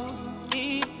flaws,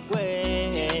 it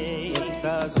waits. It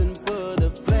doesn't put a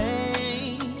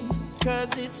blame,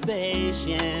 cause it's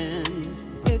patient.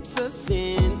 It's a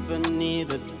symphony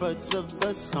that puts up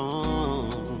a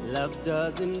song. Love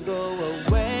doesn't go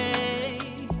away,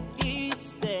 it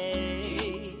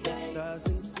stays. It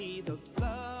doesn't see the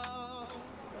flaws.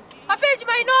 Papa, you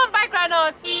might know I'm back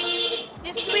granite.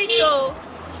 It's sweet though.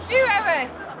 See where?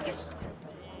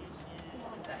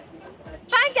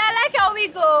 Thank you, I like how we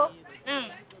go.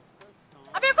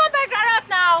 Papa, come back granite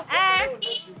now.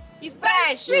 You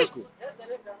fresh. Sweet.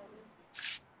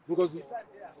 Because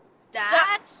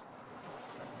Dad?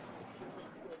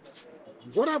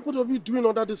 what happened of you doing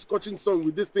under this scorching sun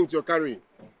with these things you're carrying?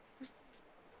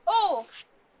 Oh,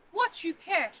 what you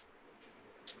care?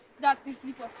 That is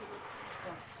leave us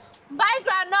alone. Bye,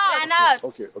 Granite.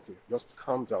 Okay. Just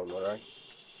calm down, all right?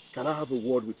 Can I have a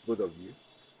word with both of you?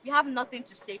 We have nothing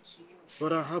to say to you.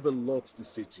 But I have a lot to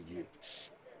say to you.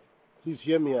 Please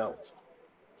hear me out.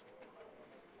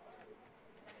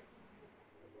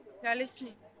 You're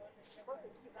listening.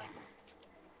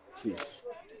 Please.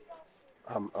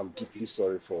 I'm deeply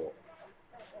sorry for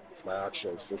my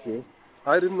actions, okay?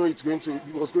 I didn't know it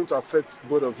was going to affect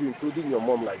both of you, including your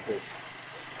mom like this.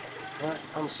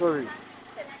 I'm sorry.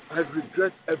 I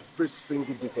regret every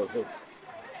single bit of it.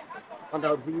 And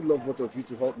I would really love both of you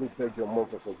to help me beg your mom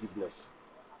for forgiveness.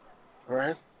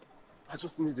 Alright? I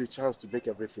just need a chance to make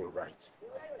everything right.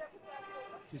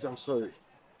 Please, I'm sorry.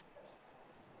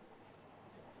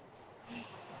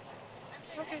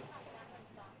 Okay.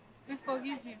 We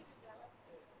forgive you.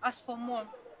 As for mom,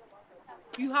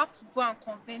 you have to go and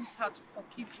convince her to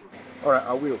forgive you. Alright,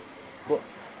 I will. But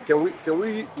can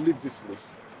we leave this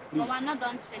place? Please. But we're not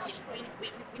done selling. We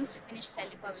need to finish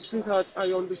selling for Sweetheart,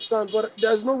 I understand, but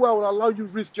there's no way I will allow you to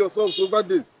risk yourselves over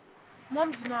this.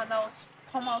 Mom did not allow us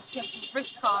to come out here to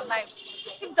risk our lives.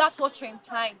 If that's what you're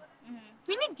implying,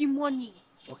 we need the money.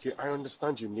 Okay, I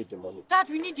understand you need the money. Dad,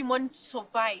 we need the money to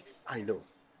survive. I know.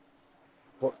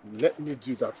 But let me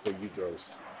do that for you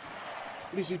girls.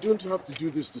 Please, you don't have to do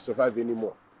this to survive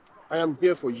anymore. I am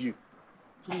here for you.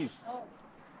 Please. Oh.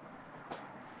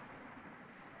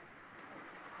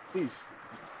 Please.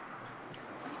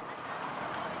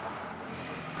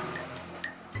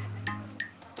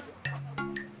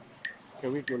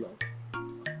 Can we go now?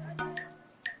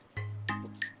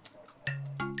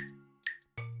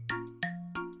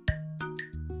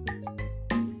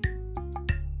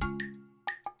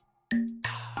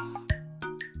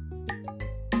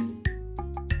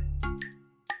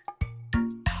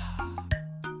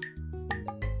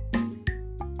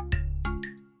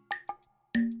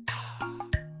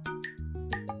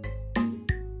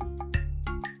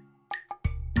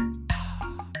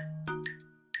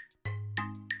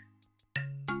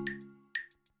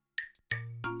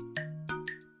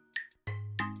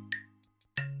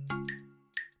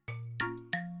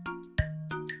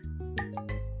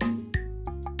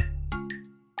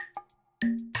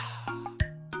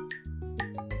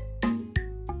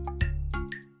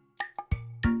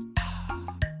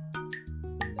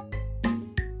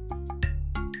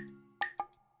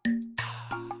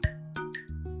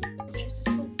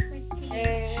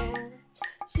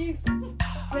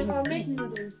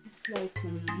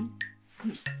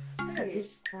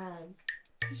 This bag.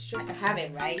 This just I have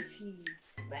it, right?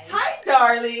 Hi,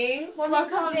 darlings.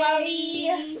 Welcome,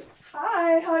 mommy.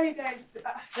 Hi, how are you guys doing?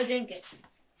 We're doing good.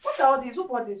 What are all these? Who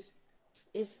bought this?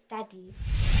 It's daddy.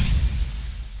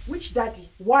 Which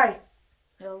daddy? Why?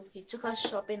 Well, he took us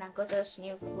shopping and got us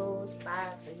new clothes,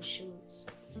 bags, and shoes.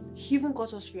 He even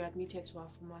got us readmitted to our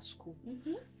former school.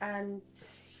 And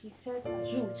he said that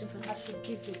I should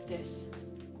give you this.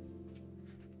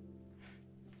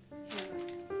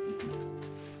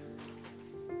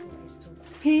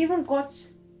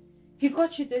 He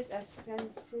got you this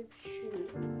expensive shoe.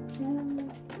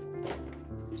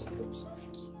 This looks so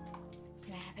cute.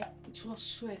 Can I have it? It was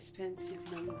so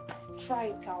expensive, mommy. Try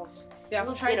it out. We We'll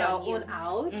have tried put it our on you. own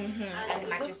out. And it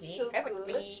matches me. So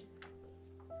Perfectly.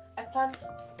 I plan.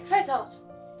 Try it out.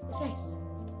 It's nice.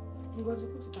 I'm going to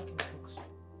put it back in the box.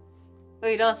 Oh,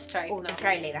 you don't try it now. now.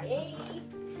 Try it later.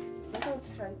 Let's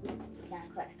try it now. Yeah,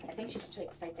 correct. I think she's too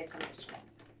excited for us to try.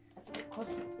 I think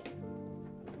because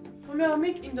Mommy, I'll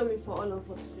make Indomie for all of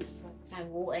us this month. I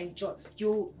will enjoy.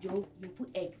 You put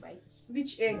egg, right?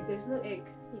 Which egg? There's no egg.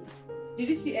 Did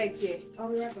you see egg here? I'll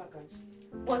be right back, guys.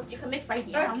 Well, you can make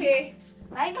Friday. Okay.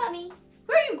 Bye, mommy.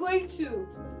 Where are you going to?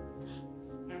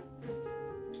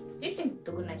 Listen,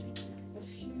 to go night with me.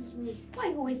 Excuse me. Why are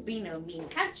you always being a mean?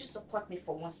 Can't you support me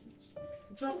for once?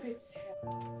 Drop it.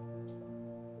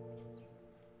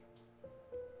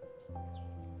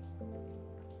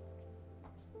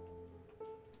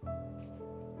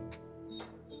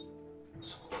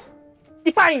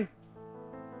 Define.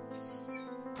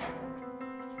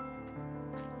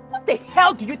 What the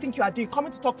hell do you think you are doing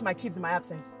coming to talk to my kids in my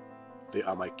absence? They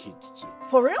are my kids too.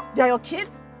 For real? They are your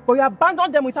kids? But you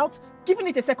abandoned them without giving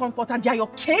it a second thought and they are your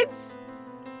kids?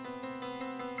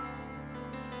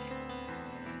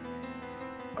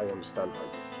 I understand how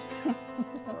you feel.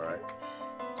 Alright?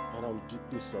 And I'm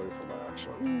deeply sorry for my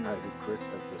actions. I regret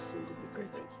every single bit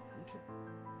of it. Okay.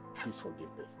 Please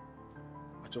forgive me.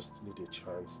 I just need a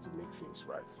chance to make things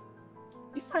right.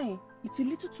 Fine. It's a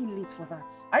little too late for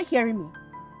that. Are you hearing me?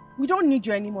 We don't need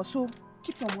you anymore, so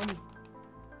keep your money.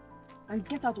 And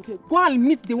get out of here. Go and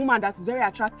meet the woman that is very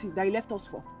attractive that you left us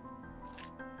for.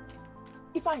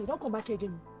 Fine, don't come back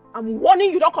again. I'm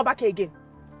warning you, don't come back here again.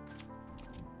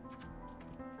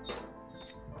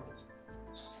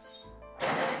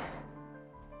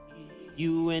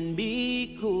 You and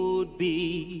me could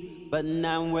be, but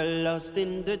now we're lost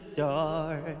in the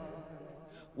dark.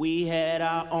 We had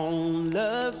our own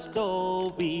love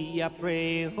story. I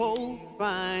pray hope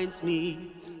finds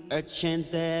me, a chance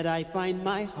that I find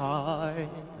my heart.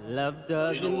 Love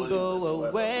doesn't go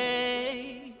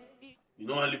away. You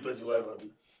know how person wife I be.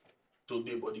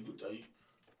 Today body go tell you.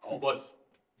 Our boys.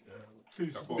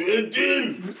 Please.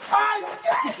 Beating! Please!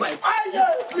 I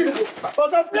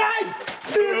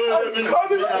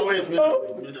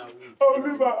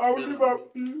will leave her.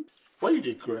 Why you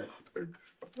dey cry?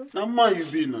 Now man you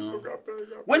be now.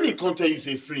 When he come tell you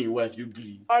say free your wife, you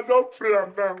gree. I don't free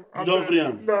him now. You don't free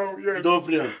him? No, yes. You don't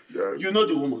free him? Yes. You know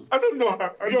the woman? I don't know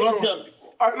her. You don't see her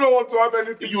before? I don't want to have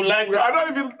anything. You like her?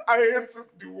 I hate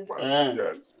the woman.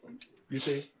 Yes. You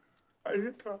say? I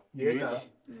hate her. You hate her?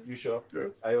 You sure?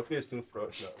 Yes. Are your face too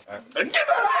fresh now? Give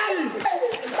her life!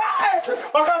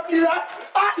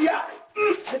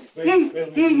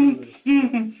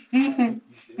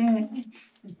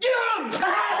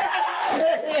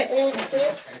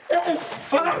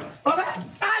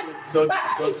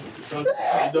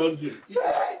 Don't do it.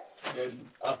 Then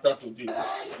after today,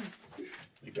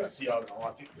 you can see how I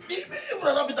want it. If I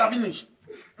don't be finished,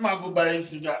 I'm go buy a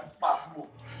cigar, pass smoke.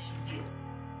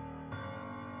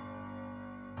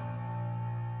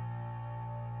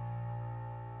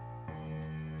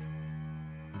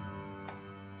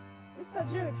 Mr.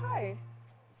 Jerry, hi.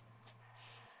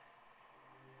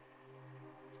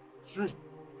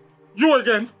 You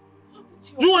again?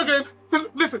 You again?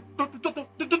 Listen,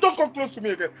 don't come close to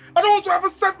me again. I don't want to ever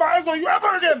set my eyes on you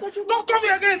ever again. Don't come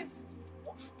here again.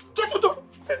 Don't.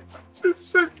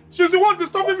 She's the one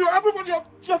disturbing me. Everybody,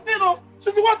 she's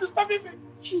the one disturbing me.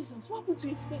 Jesus, what happened to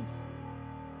his face?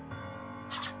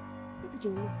 Maybe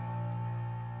don't know.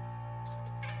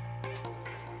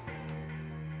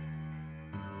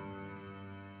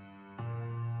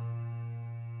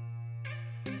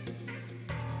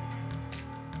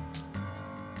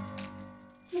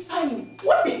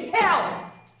 What the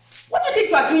hell? What do you think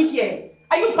you are doing here?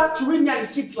 Are you back to ruin me and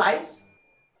the kids' lives?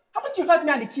 Haven't you heard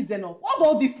me and the kids enough? What's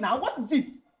all this now? What is it?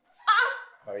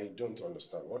 I don't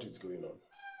understand. What is going on?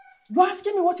 You're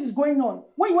asking me what is going on?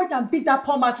 When you went and beat that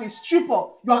poor man to a stripper,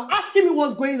 you're asking me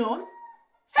what's going on?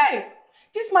 Hey,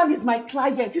 this man is my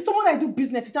client. He's someone I do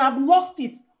business with and I've lost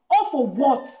it. All for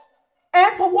what?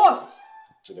 For what?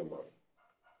 Chidema,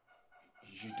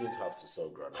 you don't have to sell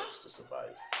granules to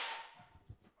survive.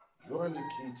 You and the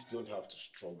kids don't have to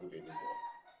struggle anymore.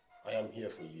 I am here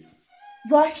for you.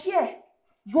 You are here.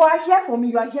 You are here for me.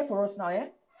 You are here for us now, eh?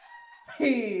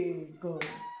 Hey, God.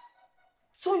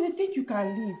 So you think you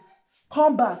can leave,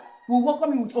 come back, we'll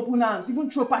welcome you with open arms, even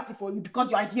throw a party for you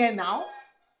because you are here now?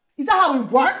 Is that how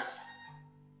it works?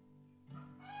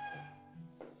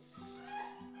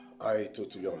 I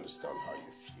totally understand how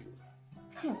you feel.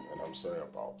 And I'm sorry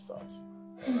about that.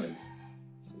 Alright?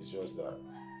 It's just that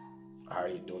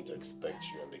I don't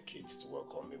expect you and the kids to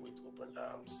welcome me with open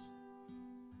arms.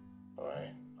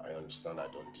 Alright? I understand I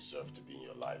don't deserve to be in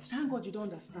your lives. Thank God you don't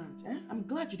understand. Eh? I'm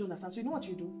glad you don't understand. So you know what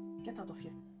you do? Get out of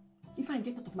here. If I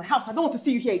get out of my house, I don't want to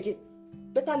see you here again.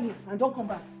 Better leave and don't come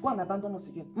back. Go and abandon us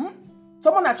again.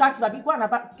 Someone attractive, go and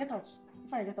abandon. Get out.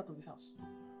 If I get out of this house.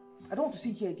 I don't want to see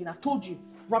you here again. I've told you.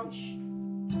 Rubbish.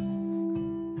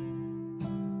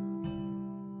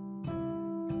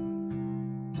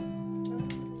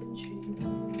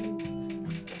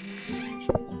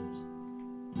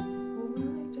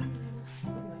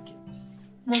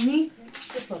 Mommy?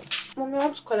 Yes, ma'am. Mommy, I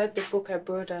want to collect the book I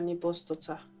borrowed our neighbor's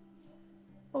daughter.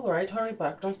 Alright, hurry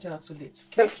back. Don't stay out too late.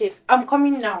 Okay, I'm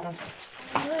coming now.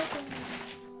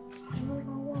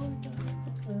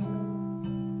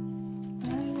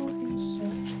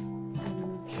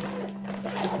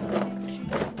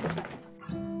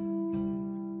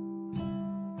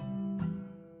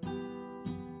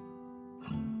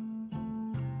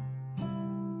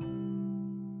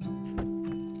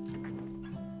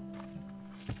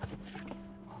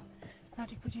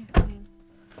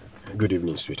 Good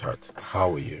evening, sweetheart.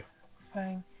 How are you?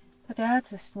 Fine. But I had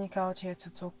to sneak out here to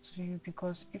talk to you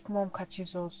because if Mom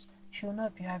catches us, she will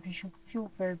not be happy. She'll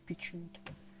feel very betrayed.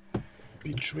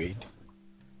 Betrayed?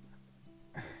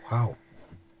 How?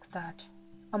 Dad,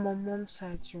 I'm on Mom's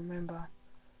side, you remember.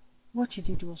 What you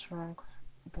did was wrong,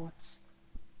 but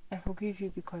I forgive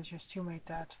you because you're still my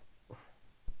dad.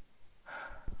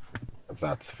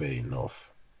 That's fair enough.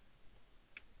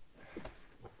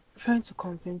 Trying to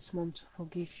convince Mom to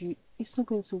forgive you, it's not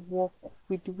going to work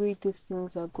with the way these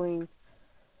things are going.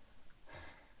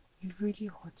 You really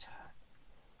hurt her.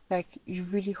 Like, you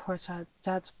really hurt her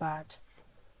that bad.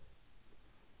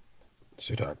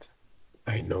 Sweetheart,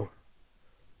 I know.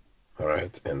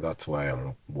 Alright, and that's why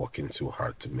I'm working too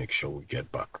hard to make sure we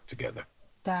get back together.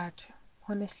 Dad,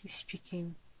 honestly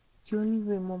speaking, the only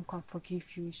way Mom can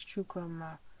forgive you is through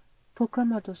Grandma. But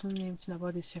Grandma doesn't know anything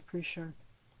about the separation.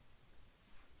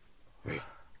 Wait.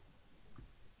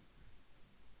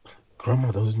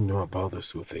 Grandma doesn't know about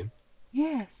this whole thing?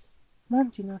 Yes. Mom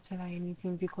did not tell her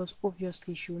anything because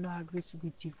obviously she will not agree to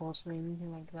the divorce or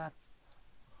anything like that.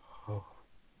 Oh.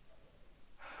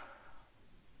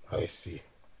 I see.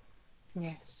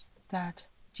 Yes. Dad,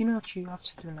 do you know what you have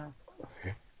to do now?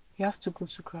 Okay. You have to go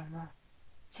to Grandma.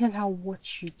 Tell her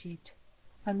what you did.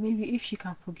 And maybe if she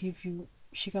can forgive you,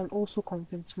 she can also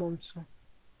convince Mom too.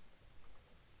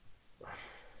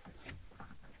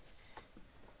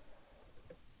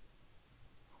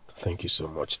 Thank you so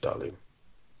much, darling.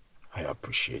 I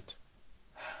appreciate.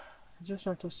 I just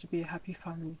want us to be a happy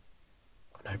family.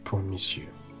 And I promise you,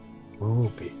 we will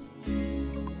be.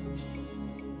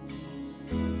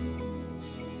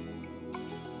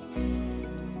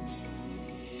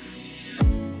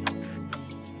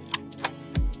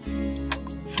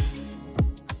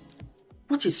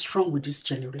 What is wrong with this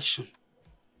generation?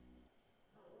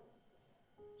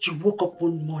 You woke up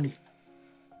one morning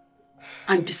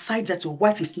and decide that your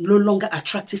wife is no longer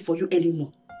attractive for you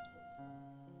anymore.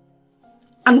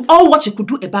 And all what you could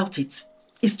do about it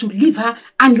is to leave her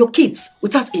and your kids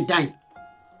without a dime.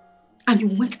 And you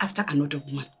went after another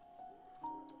woman.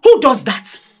 Who does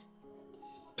that?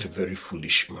 A very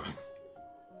foolish man.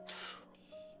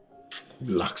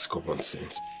 Who lacks common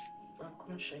sense. And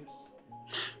conscience.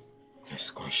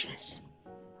 Yes, conscience.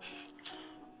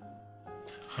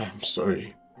 I am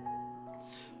sorry.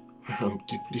 I am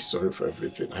deeply sorry for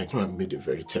everything. I know I made a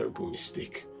very terrible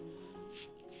mistake.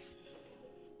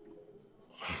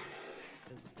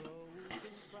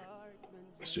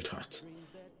 Sweetheart,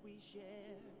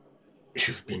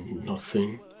 you've been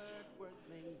nothing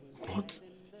but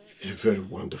a very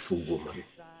wonderful woman.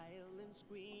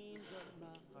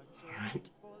 Right?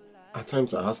 At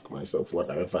times I ask myself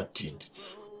what I ever did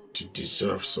to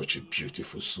deserve such a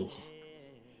beautiful soul.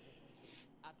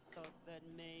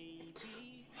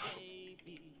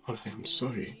 But I am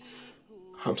sorry.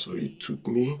 I'm sorry it took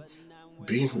me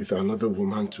being with another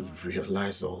woman to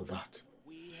realize all that.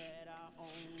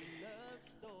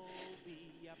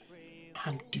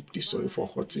 I'm deeply sorry for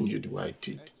hurting you the way I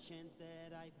did.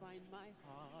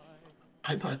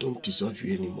 I know I don't deserve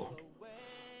you anymore.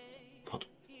 But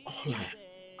all I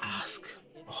ask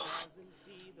of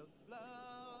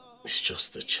is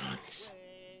just a chance.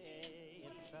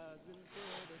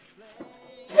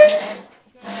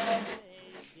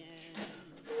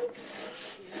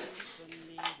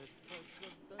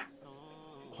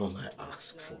 All I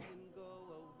ask for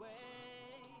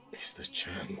is the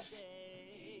chance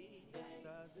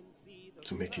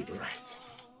to make it right.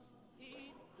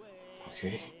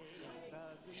 Okay?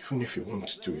 Even if you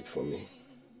won't do it for me,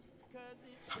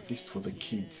 at least for the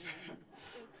kids.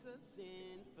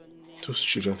 Those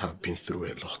children have been through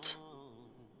a lot.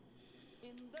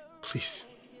 Please,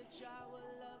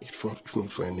 if not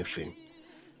for anything,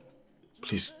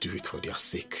 please do it for their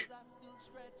sake.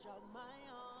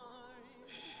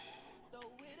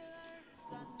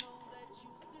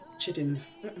 Chidinma.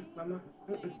 Mama.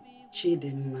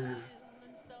 Chidinma.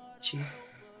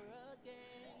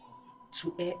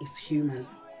 To err is human,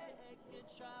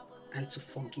 and to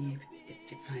forgive is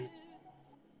divine.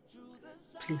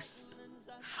 Please,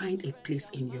 find a place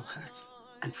in your heart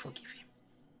and forgive him.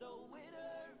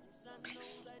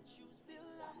 Please.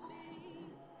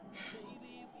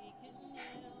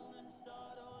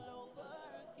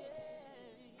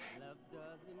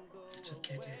 It's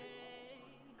okay, dear.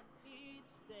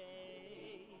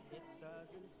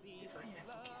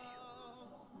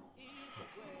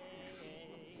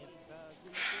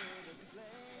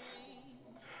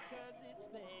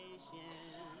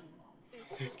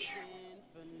 Thank you.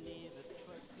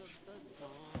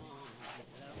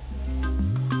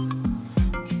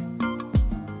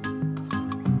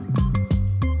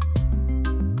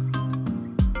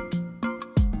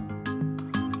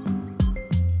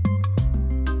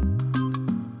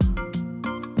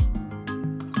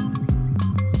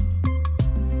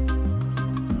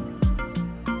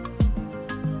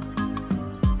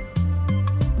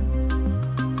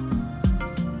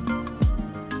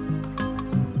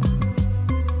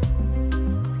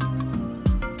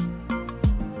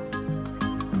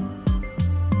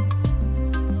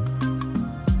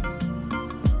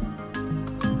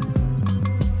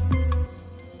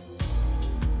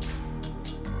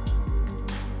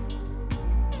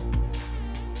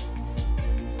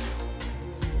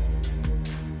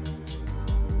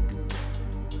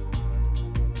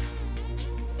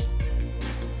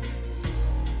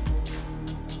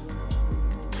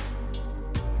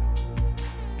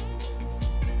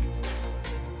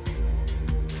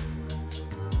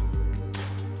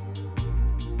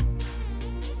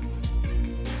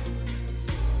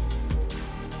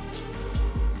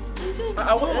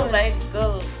 I want to let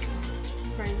go.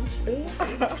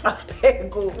 French.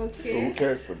 Go. Okay. Who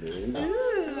cares for this?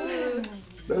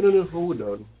 No, hold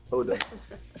on.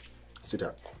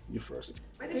 Sweetheart, you first.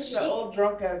 Since we're all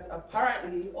drunkards,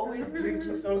 apparently always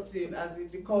drinking something as in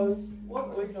because what's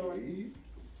going on?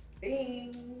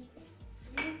 Thanks.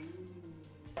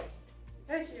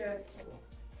 Hey, cheers.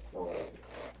 No,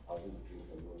 I will drink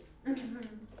alone.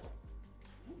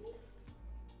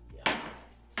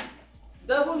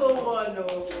 Double O one, no.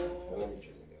 Let me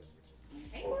drink this.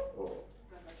 Oh.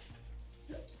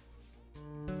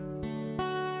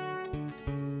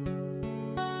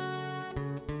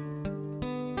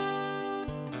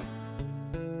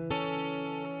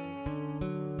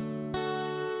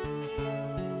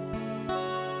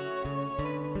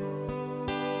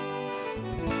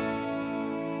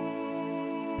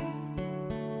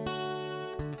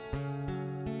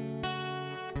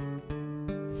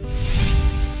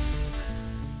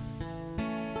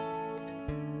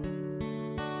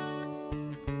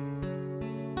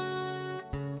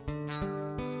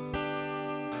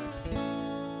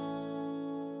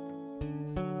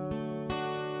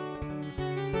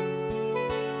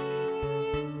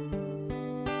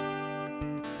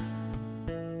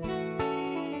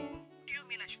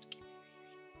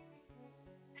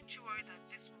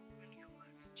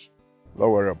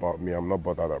 Don't worry about me, I'm not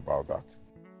bothered about that.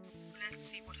 Let's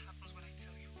see what happens when I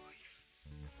tell your wife.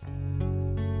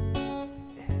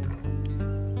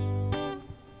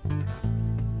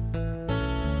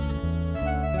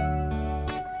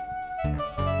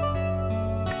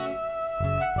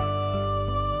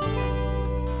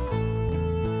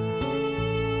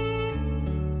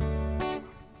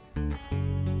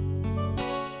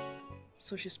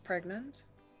 So she's pregnant?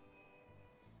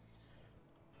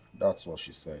 That's what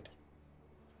she said.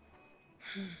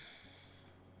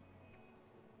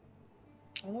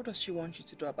 And what does she want you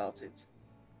to do about it?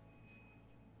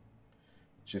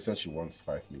 She said she wants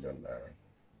 5 million naira.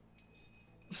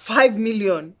 5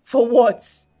 million? For what?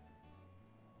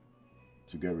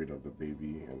 To get rid of the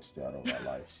baby and stay out of our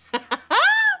lives.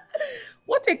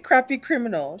 What a crappy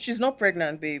criminal. She's not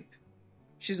pregnant, babe.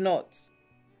 She's not.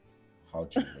 How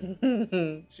do you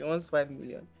know? She wants 5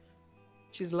 million.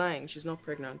 She's lying. She's not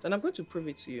pregnant. And I'm going to prove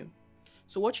it to you.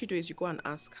 So what you do is you go and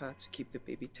ask her to keep the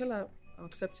baby. Tell her I'll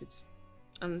accept it.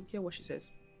 And hear what she says.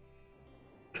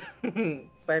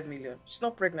 5 million. She's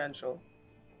not pregnant, Joe.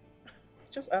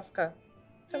 Just ask her.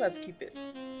 Tell her to keep it.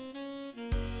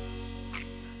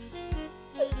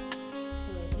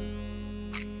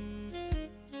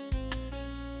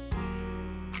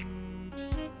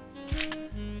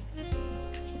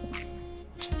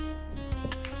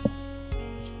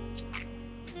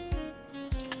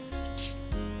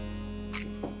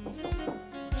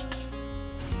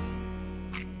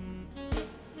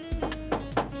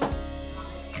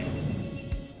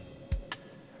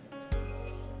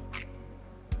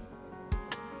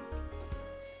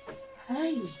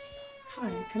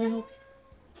 Hi, can I help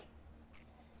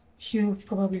you? You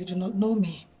probably do not know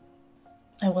me.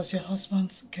 I was your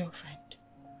husband's girlfriend,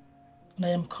 and I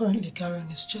am currently carrying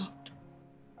his child.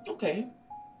 Okay.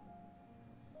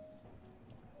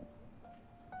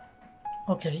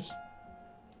 Okay.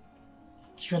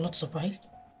 You're not surprised?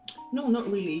 No,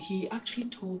 not really. He actually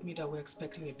told me that we're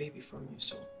expecting a baby from you,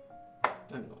 so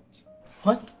I'm not.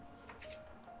 What?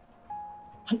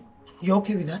 You're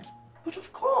okay with that? But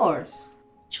of course.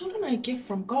 Children are a gift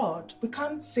from God. We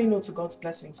can't say no to God's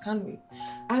blessings, can we?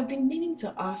 I've been meaning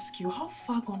to ask you, how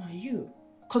far gone are you?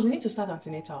 Because we need to start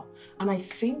antenatal. And I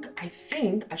think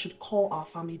I should call our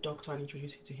family doctor and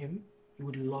introduce you to him. You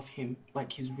would love him,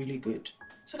 like he's really good.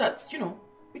 So that, you know,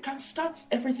 we can start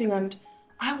everything and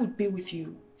I would be with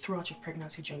you throughout your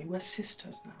pregnancy journey. We're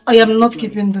sisters now. I am not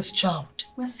keeping this child.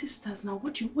 We're sisters now.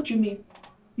 What do you mean?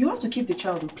 You have to keep the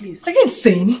child, please. Are you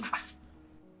insane?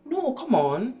 No, come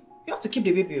on. You have to keep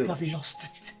the baby. You have lost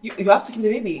it. You have to keep the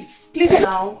baby. Please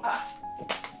now.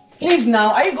 Please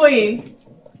now. Are you going?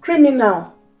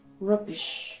 Criminal.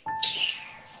 Rubbish.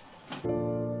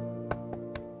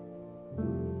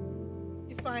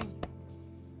 Fine.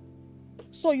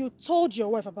 So you told your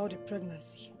wife about the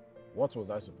pregnancy? What was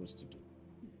I supposed to do?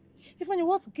 Ifeanyi,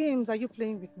 what games are you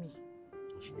playing with me?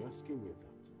 I should be asking me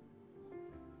that.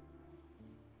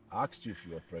 I asked you if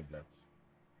you were pregnant.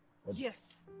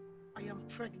 Yes, I am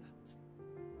pregnant.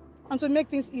 And to make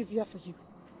things easier for you,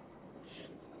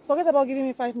 forget about giving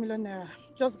me 5 million naira.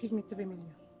 Just give me 3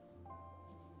 million.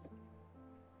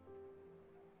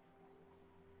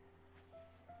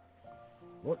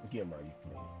 What game are you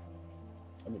playing?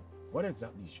 I mean, what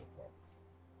exactly is your problem?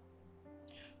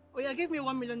 Oh yeah, give me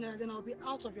 1 million naira, then I'll be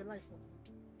out of your life for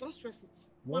good. Don't stress it.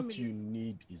 What you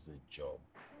need is a job,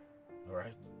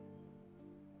 alright?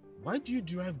 Why do you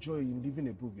derive joy in living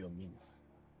above your means?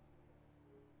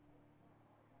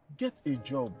 Get a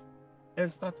job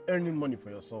and start earning money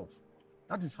for yourself.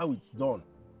 That is how it's done.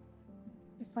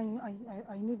 If I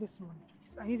need this money,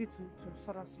 please. I need it to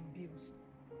sort out some bills.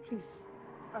 Please,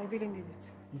 I really need it.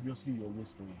 Obviously, you're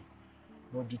always owing.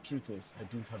 But the truth is, I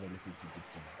don't have anything to give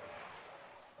to you.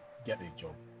 Get a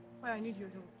job. I need your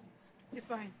help, please.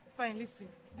 Fine, listen,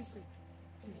 please.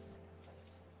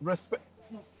 Respect.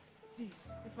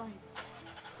 Please, fine,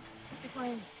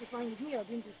 it's me you're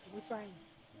doing this to me,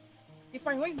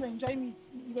 fine, when you enjoy me,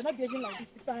 you will not be behaving like this,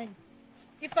 fine,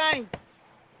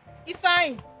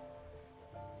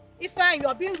 you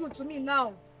are being rude to me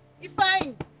now,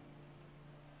 fine,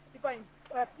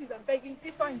 please, I'm begging,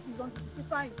 fine, please don't do this,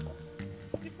 fine.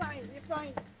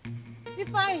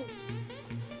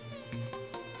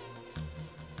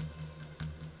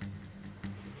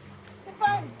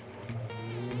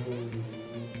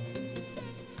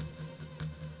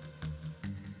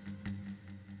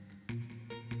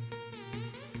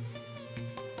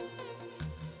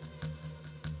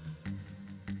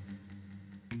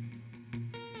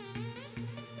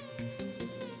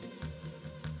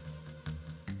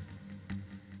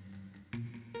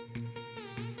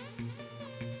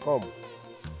 Come.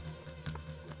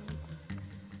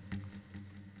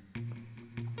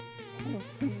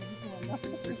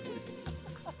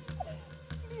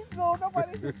 Please, no,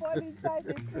 nobody should fall inside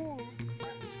the pool.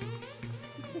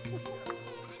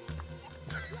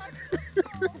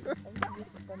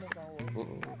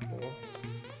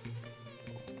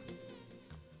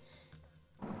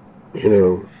 You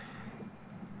know,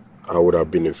 I would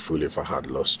have been a fool if I had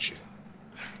lost you.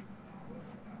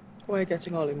 Why are you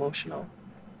getting all emotional?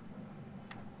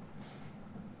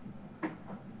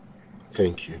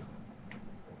 Thank you.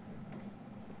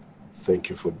 Thank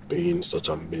you for being such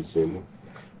an amazing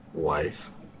wife,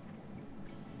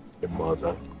 a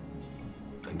mother,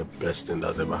 and the best thing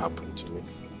that's ever happened to me.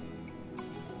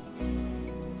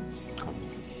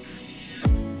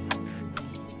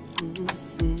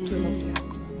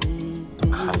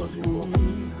 I love you more.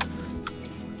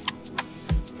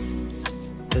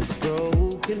 There's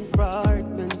broken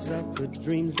fragments of the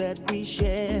dreams that we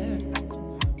share.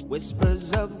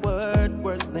 Whispers of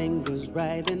words lingers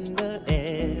right in the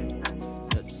air.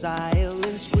 The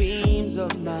silent screams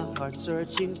of my heart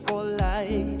searching for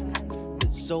light. The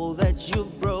soul that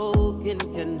you've broken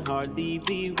can hardly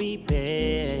be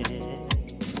repaired.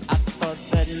 I thought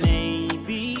that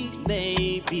maybe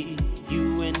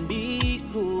you and me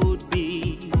could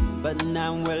be, but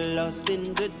now we're lost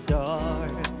in the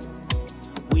dark.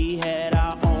 We had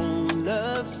our own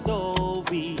love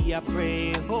story. I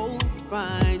pray hope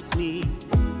finds me,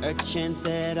 a chance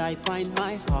that I find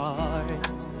my heart.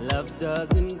 Love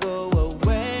doesn't go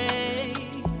away,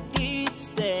 it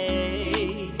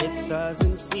stays. It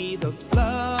doesn't see the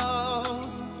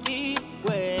flaws, it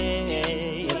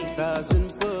waits. It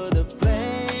doesn't put a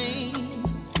blame,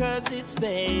 cause it's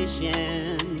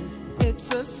patient.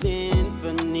 It's a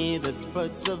symphony that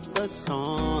puts of the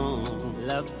song.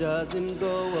 Love doesn't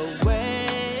go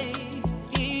away,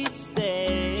 it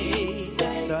stays.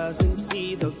 It doesn't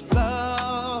see the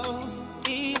flaws,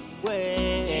 it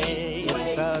waits.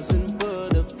 It doesn't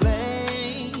put a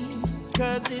blame,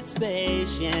 cause it's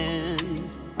patient.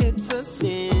 It's a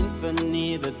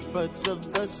symphony that puts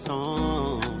of the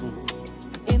song.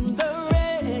 In the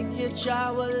wreckage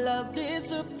our love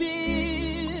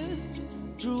disappears.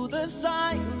 Through the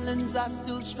silence I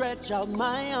still stretch out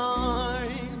my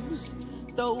arms.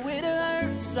 Though it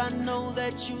hurts, I know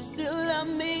that you still love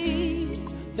me.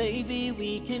 Baby,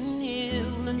 we can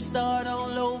heal and start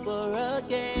all over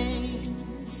again.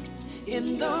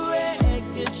 In the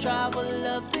wreckage our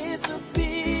love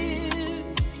disappears.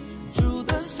 Through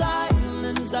the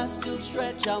silence I still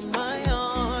stretch out my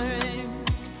arms.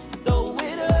 Though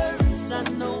it hurts, I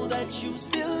know that you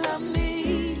still love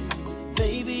me.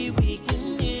 Baby, we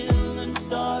can heal and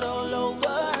start all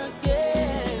over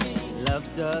again. Love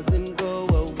doesn't go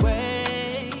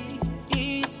away,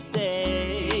 it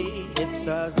stays. It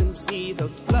doesn't see the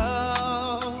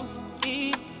flaws,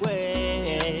 it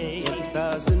waits. It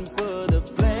doesn't put a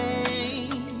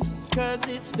blame, cause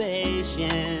it's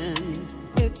patient.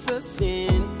 It's a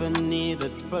symphony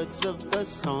that puts of the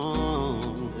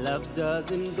song. Love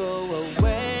doesn't go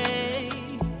away,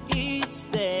 it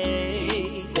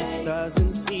stays. It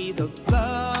doesn't see the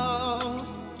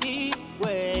flaws, it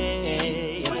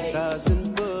waits. It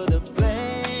doesn't put a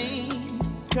blame,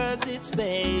 cause it's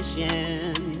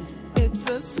patient. It's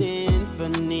a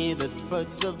symphony that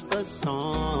puts of the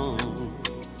song.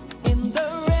 In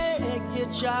the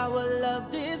wreckage our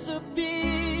love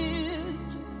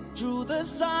disappears. Through the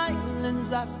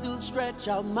silence, I still stretch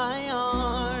out my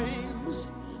arms.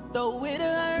 Though it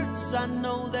hurts, I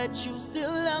know that you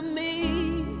still love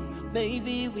me.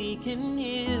 Maybe we can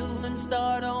heal and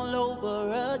start all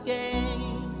over again.